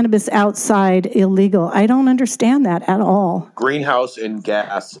growing cannabis outside illegal? I don't understand that at all. Greenhouse and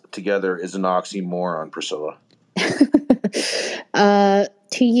gas together is an oxymoron, Priscilla.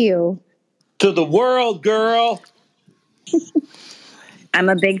 To you. To the world, girl. I'm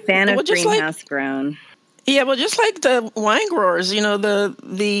a big fan of greenhouse grown. Yeah, well, just like the wine growers, you know,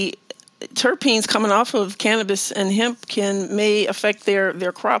 the terpenes coming off of cannabis and hemp may affect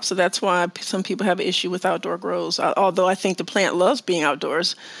their crops. So that's why some people have an issue with outdoor grows. Although I think the plant loves being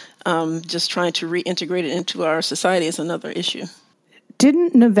outdoors, just trying to reintegrate it into our society is another issue.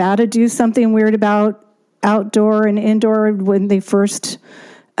 Didn't Nevada do something weird about outdoor and indoor when they first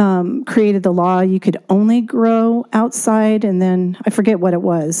created the law? You could only grow outside, and then I forget what it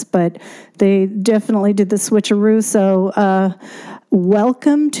was, but they definitely did the switcheroo. So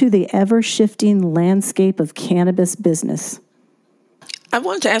welcome to the ever-shifting landscape of cannabis business. I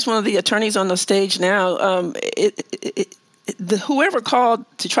wanted to ask one of the attorneys on the stage now, whoever called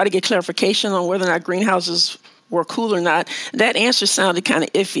to try to get clarification on whether or not greenhouses were cool or not, that answer sounded kind of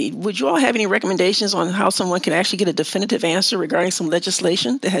iffy. Would you all have any recommendations on how someone can actually get a definitive answer regarding some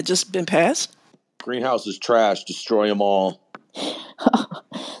legislation that had just been passed? Greenhouse is trash. Destroy them all.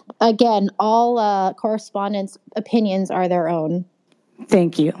 Again, all correspondents' opinions are their own.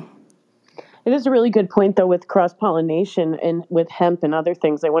 Thank you. It is a really good point, though, with cross-pollination and with hemp and other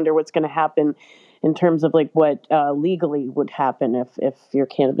things. I wonder what's going to happen in terms of like what legally would happen if your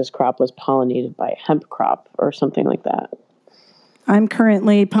cannabis crop was pollinated by a hemp crop or something like that. I'm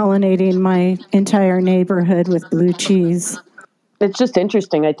currently pollinating my entire neighborhood with blue cheese. It's just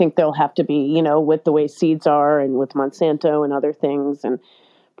interesting. I think there'll have to be, you know, with the way seeds are and with Monsanto and other things and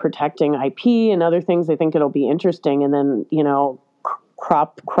protecting IP and other things, I think it'll be interesting. And then, you know,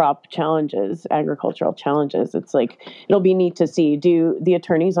 crop challenges, agricultural challenges. It's like, it'll be neat to see. Do the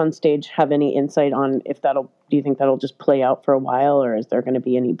attorneys on stage have any insight on if do you think that'll just play out for a while, or is there going to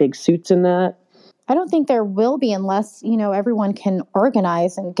be any big suits in that? I don't think there will be unless, you know, everyone can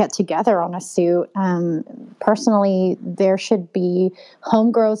organize and get together on a suit. Personally, there should be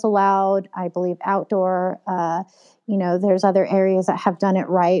home grows allowed. I believe outdoor. You know, there's other areas that have done it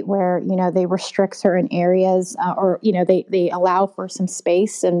right where, you know, they restrict certain areas or, you know, they allow for some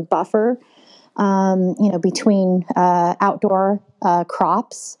space and buffer, you know, between outdoor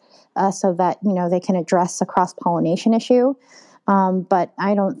crops so that, you know, they can address the cross-pollination issue. But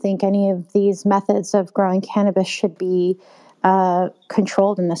I don't think any of these methods of growing cannabis should be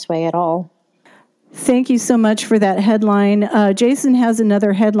controlled in this way at all. Thank you so much for that headline. Jason has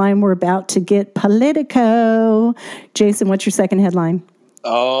another headline. We're about to get politico. Jason, what's your second headline?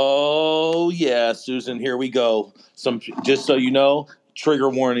 Oh, yeah, Susan, here we go. Just so you know, trigger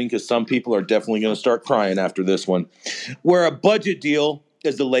warning, because some people are definitely going to start crying after this one. Where a budget deal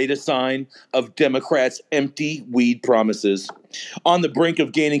is the latest sign of Democrats' empty weed promises. On the brink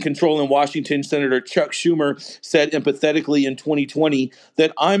of gaining control in Washington, Senator Chuck Schumer said empathetically in 2020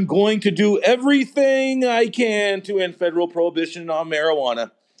 that I'm going to do everything I can to end federal prohibition on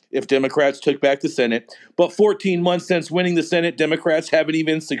marijuana if Democrats took back the Senate. But 14 months since winning the Senate, Democrats haven't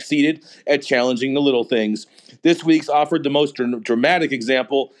even succeeded at challenging the little things. This week's offered the most dramatic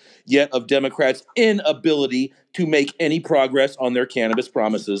example yet of Democrats' inability to make any progress on their cannabis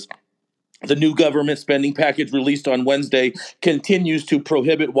promises. The new government spending package released on Wednesday continues to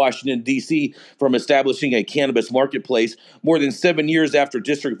prohibit Washington, D.C. from establishing a cannabis marketplace more than 7 years after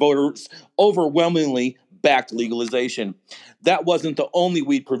district voters overwhelmingly backed legalization. That wasn't the only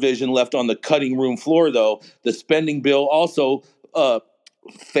weed provision left on the cutting room floor, though. The spending bill also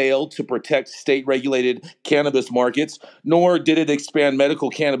failed to protect state-regulated cannabis markets, nor did it expand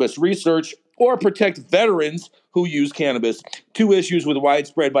medical cannabis research or protect veterans who use cannabis, two issues with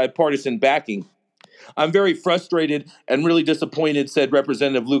widespread bipartisan backing. I'm very frustrated and really disappointed, said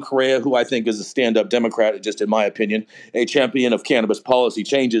Representative Lou Correa, who I think is a stand-up Democrat, just in my opinion, a champion of cannabis policy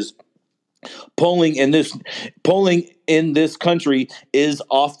changes. Polling in this country is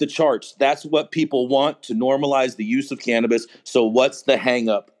off the charts. That's what people want, to normalize the use of cannabis. So what's the hang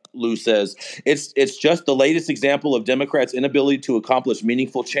up? Lou says. It's just the latest example of Democrats' inability to accomplish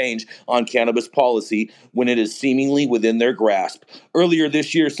meaningful change on cannabis policy when it is seemingly within their grasp. Earlier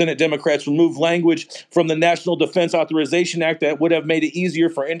this year, Senate Democrats removed language from the National Defense Authorization Act that would have made it easier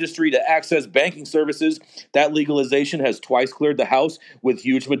for industry to access banking services. That legalization has twice cleared the House with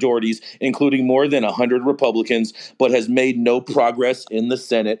huge majorities, including more than 100 Republicans, but has made no progress in the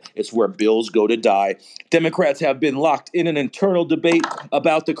Senate. It's where bills go to die. Democrats have been locked in an internal debate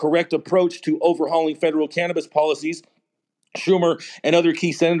about the correct approach to overhauling federal cannabis policies. Schumer and other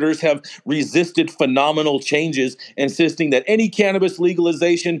key senators have resisted phenomenal changes, insisting that any cannabis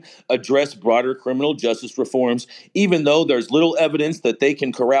legalization address broader criminal justice reforms, even though there's little evidence that they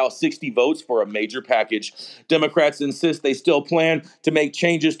can corral 60 votes for a major package. Democrats insist they still plan to make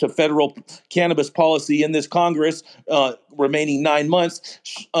changes to federal cannabis policy in this Congress, remaining 9 months.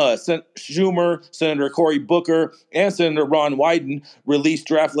 Schumer, Senator Cory Booker, and Senator Ron Wyden released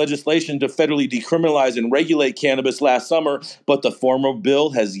draft legislation to federally decriminalize and regulate cannabis last summer, but the former bill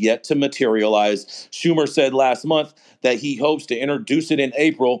has yet to materialize. Schumer said last month that he hopes to introduce it in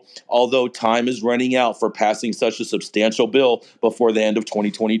April, although time is running out for passing such a substantial bill before the end of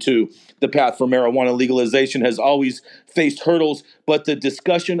 2022. The path for marijuana legalization has always faced hurdles, but the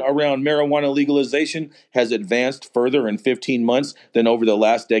discussion around marijuana legalization has advanced further in 15 months than over the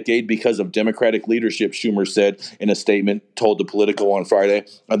last decade because of Democratic leadership, Schumer said in a statement told to Politico on Friday.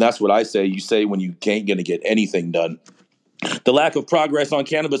 And that's what I say. You say when you ain't going to get anything done. The lack of progress on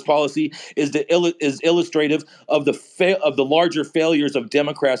cannabis policy is illustrative of the larger failures of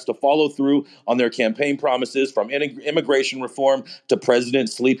Democrats to follow through on their campaign promises, from immigration reform to President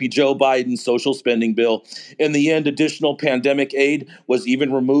Sleepy Joe Biden's social spending bill. In the end, additional pandemic aid was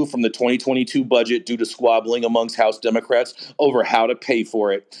even removed from the 2022 budget due to squabbling amongst House Democrats over how to pay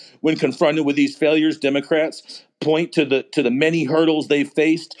for it. When confronted with these failures, Democrats point to the many hurdles they've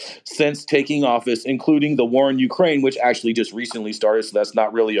faced since taking office, including the war in Ukraine, which actually just recently started, so that's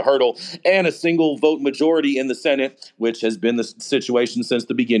not really a hurdle, and a single vote majority in the Senate, which has been the situation since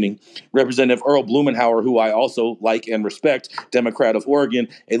the beginning. Representative Earl Blumenauer, who I also like and respect, Democrat of Oregon,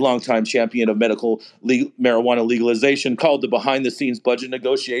 a longtime champion of medical marijuana legalization, called the behind-the-scenes budget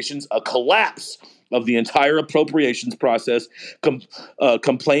negotiations a collapse of the entire appropriations process,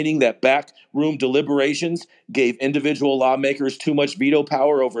 complaining that backroom deliberations gave individual lawmakers too much veto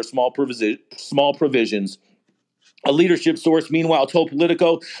power over small provisions. A leadership source, meanwhile, told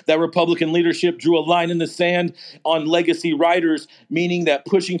Politico that Republican leadership drew a line in the sand on legacy riders, meaning that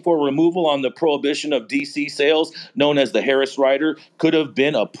pushing for removal on the prohibition of D.C. sales, known as the Harris Rider, could have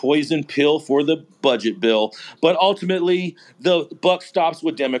been a poison pill for the budget bill. But ultimately, the buck stops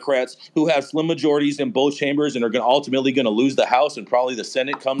with Democrats, who have slim majorities in both chambers and are ultimately going to lose the House and probably the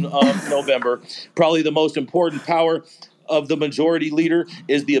Senate come November. Probably the most important power of the majority leader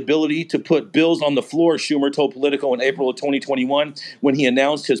is the ability to put bills on the floor, Schumer told Politico in April of 2021 when he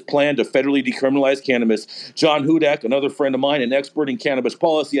announced his plan to federally decriminalize cannabis. John Hudak, another friend of mine, an expert in cannabis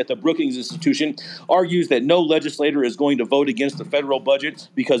policy at the Brookings Institution, argues that no legislator is going to vote against the federal budget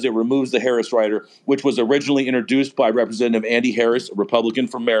because it removes the Harris Rider, which was originally introduced by Representative Andy Harris, a Republican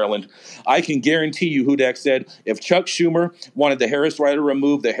from Maryland. I can guarantee you, Hudak said, if Chuck Schumer wanted the Harris Rider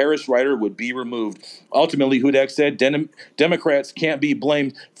removed, the Harris Rider would be removed. Ultimately, Hudak said, Democrats can't be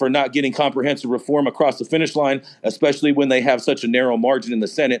blamed for not getting comprehensive reform across the finish line, especially when they have such a narrow margin in the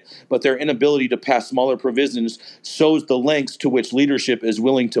Senate, but their inability to pass smaller provisions shows the lengths to which leadership is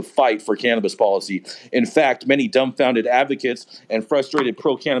willing to fight for cannabis policy. In fact, many dumbfounded advocates and frustrated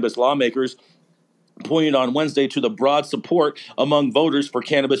pro-cannabis lawmakers pointed on Wednesday to the broad support among voters for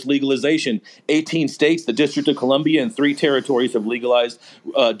cannabis legalization. 18 states, the District of Columbia, and 3 territories have legalized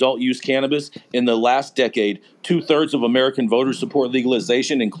adult-use cannabis in the last decade. 2/3 of American voters support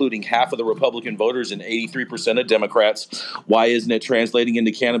legalization, including half of the Republican voters and 83% of Democrats. Why isn't it translating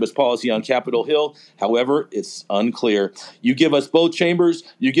into cannabis policy on Capitol Hill? However, it's unclear. You give us both chambers,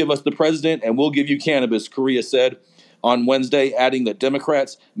 you give us the president, and we'll give you cannabis, Correa said on Wednesday, adding that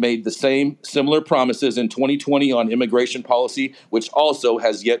Democrats made the similar promises in 2020 on immigration policy, which also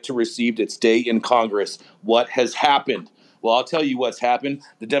has yet to receive its day in Congress. What has happened? Well, I'll tell you what's happened.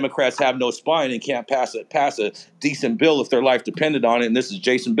 The Democrats have no spine and can't pass a decent bill if their life depended on it. And this is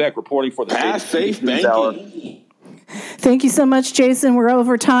Jason Beck reporting for the State News Hour. Thank you so much, Jason. We're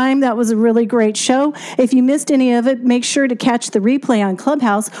over time. That was a really great show. If you missed any of it, make sure to catch the replay on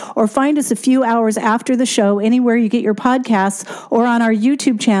Clubhouse or find us a few hours after the show anywhere you get your podcasts or on our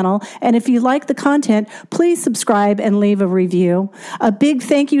YouTube channel. And if you like the content, please subscribe and leave a review. A big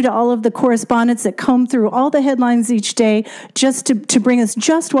thank you to all of the correspondents that comb through all the headlines each day just to bring us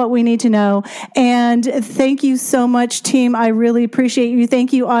just what we need to know. And thank you so much, team. I really appreciate you.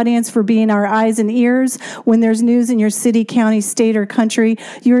 Thank you, audience, for being our eyes and ears when there's news in your city, county, state, or country.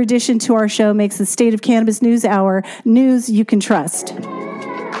 Your addition to our show makes the State of Cannabis News Hour news you can trust.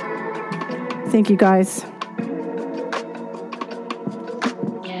 Thank you, guys.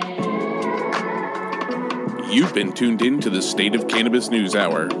 You've been tuned in to the State of Cannabis News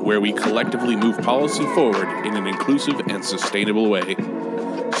Hour, where we collectively move policy forward in an inclusive and sustainable way.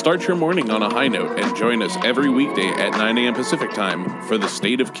 Start your morning on a high note and join us every weekday at 9 a.m. Pacific Time for the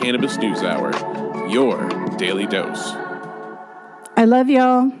State of Cannabis News Hour, your daily dose. I love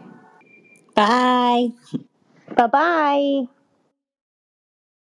y'all. Bye. Bye-bye.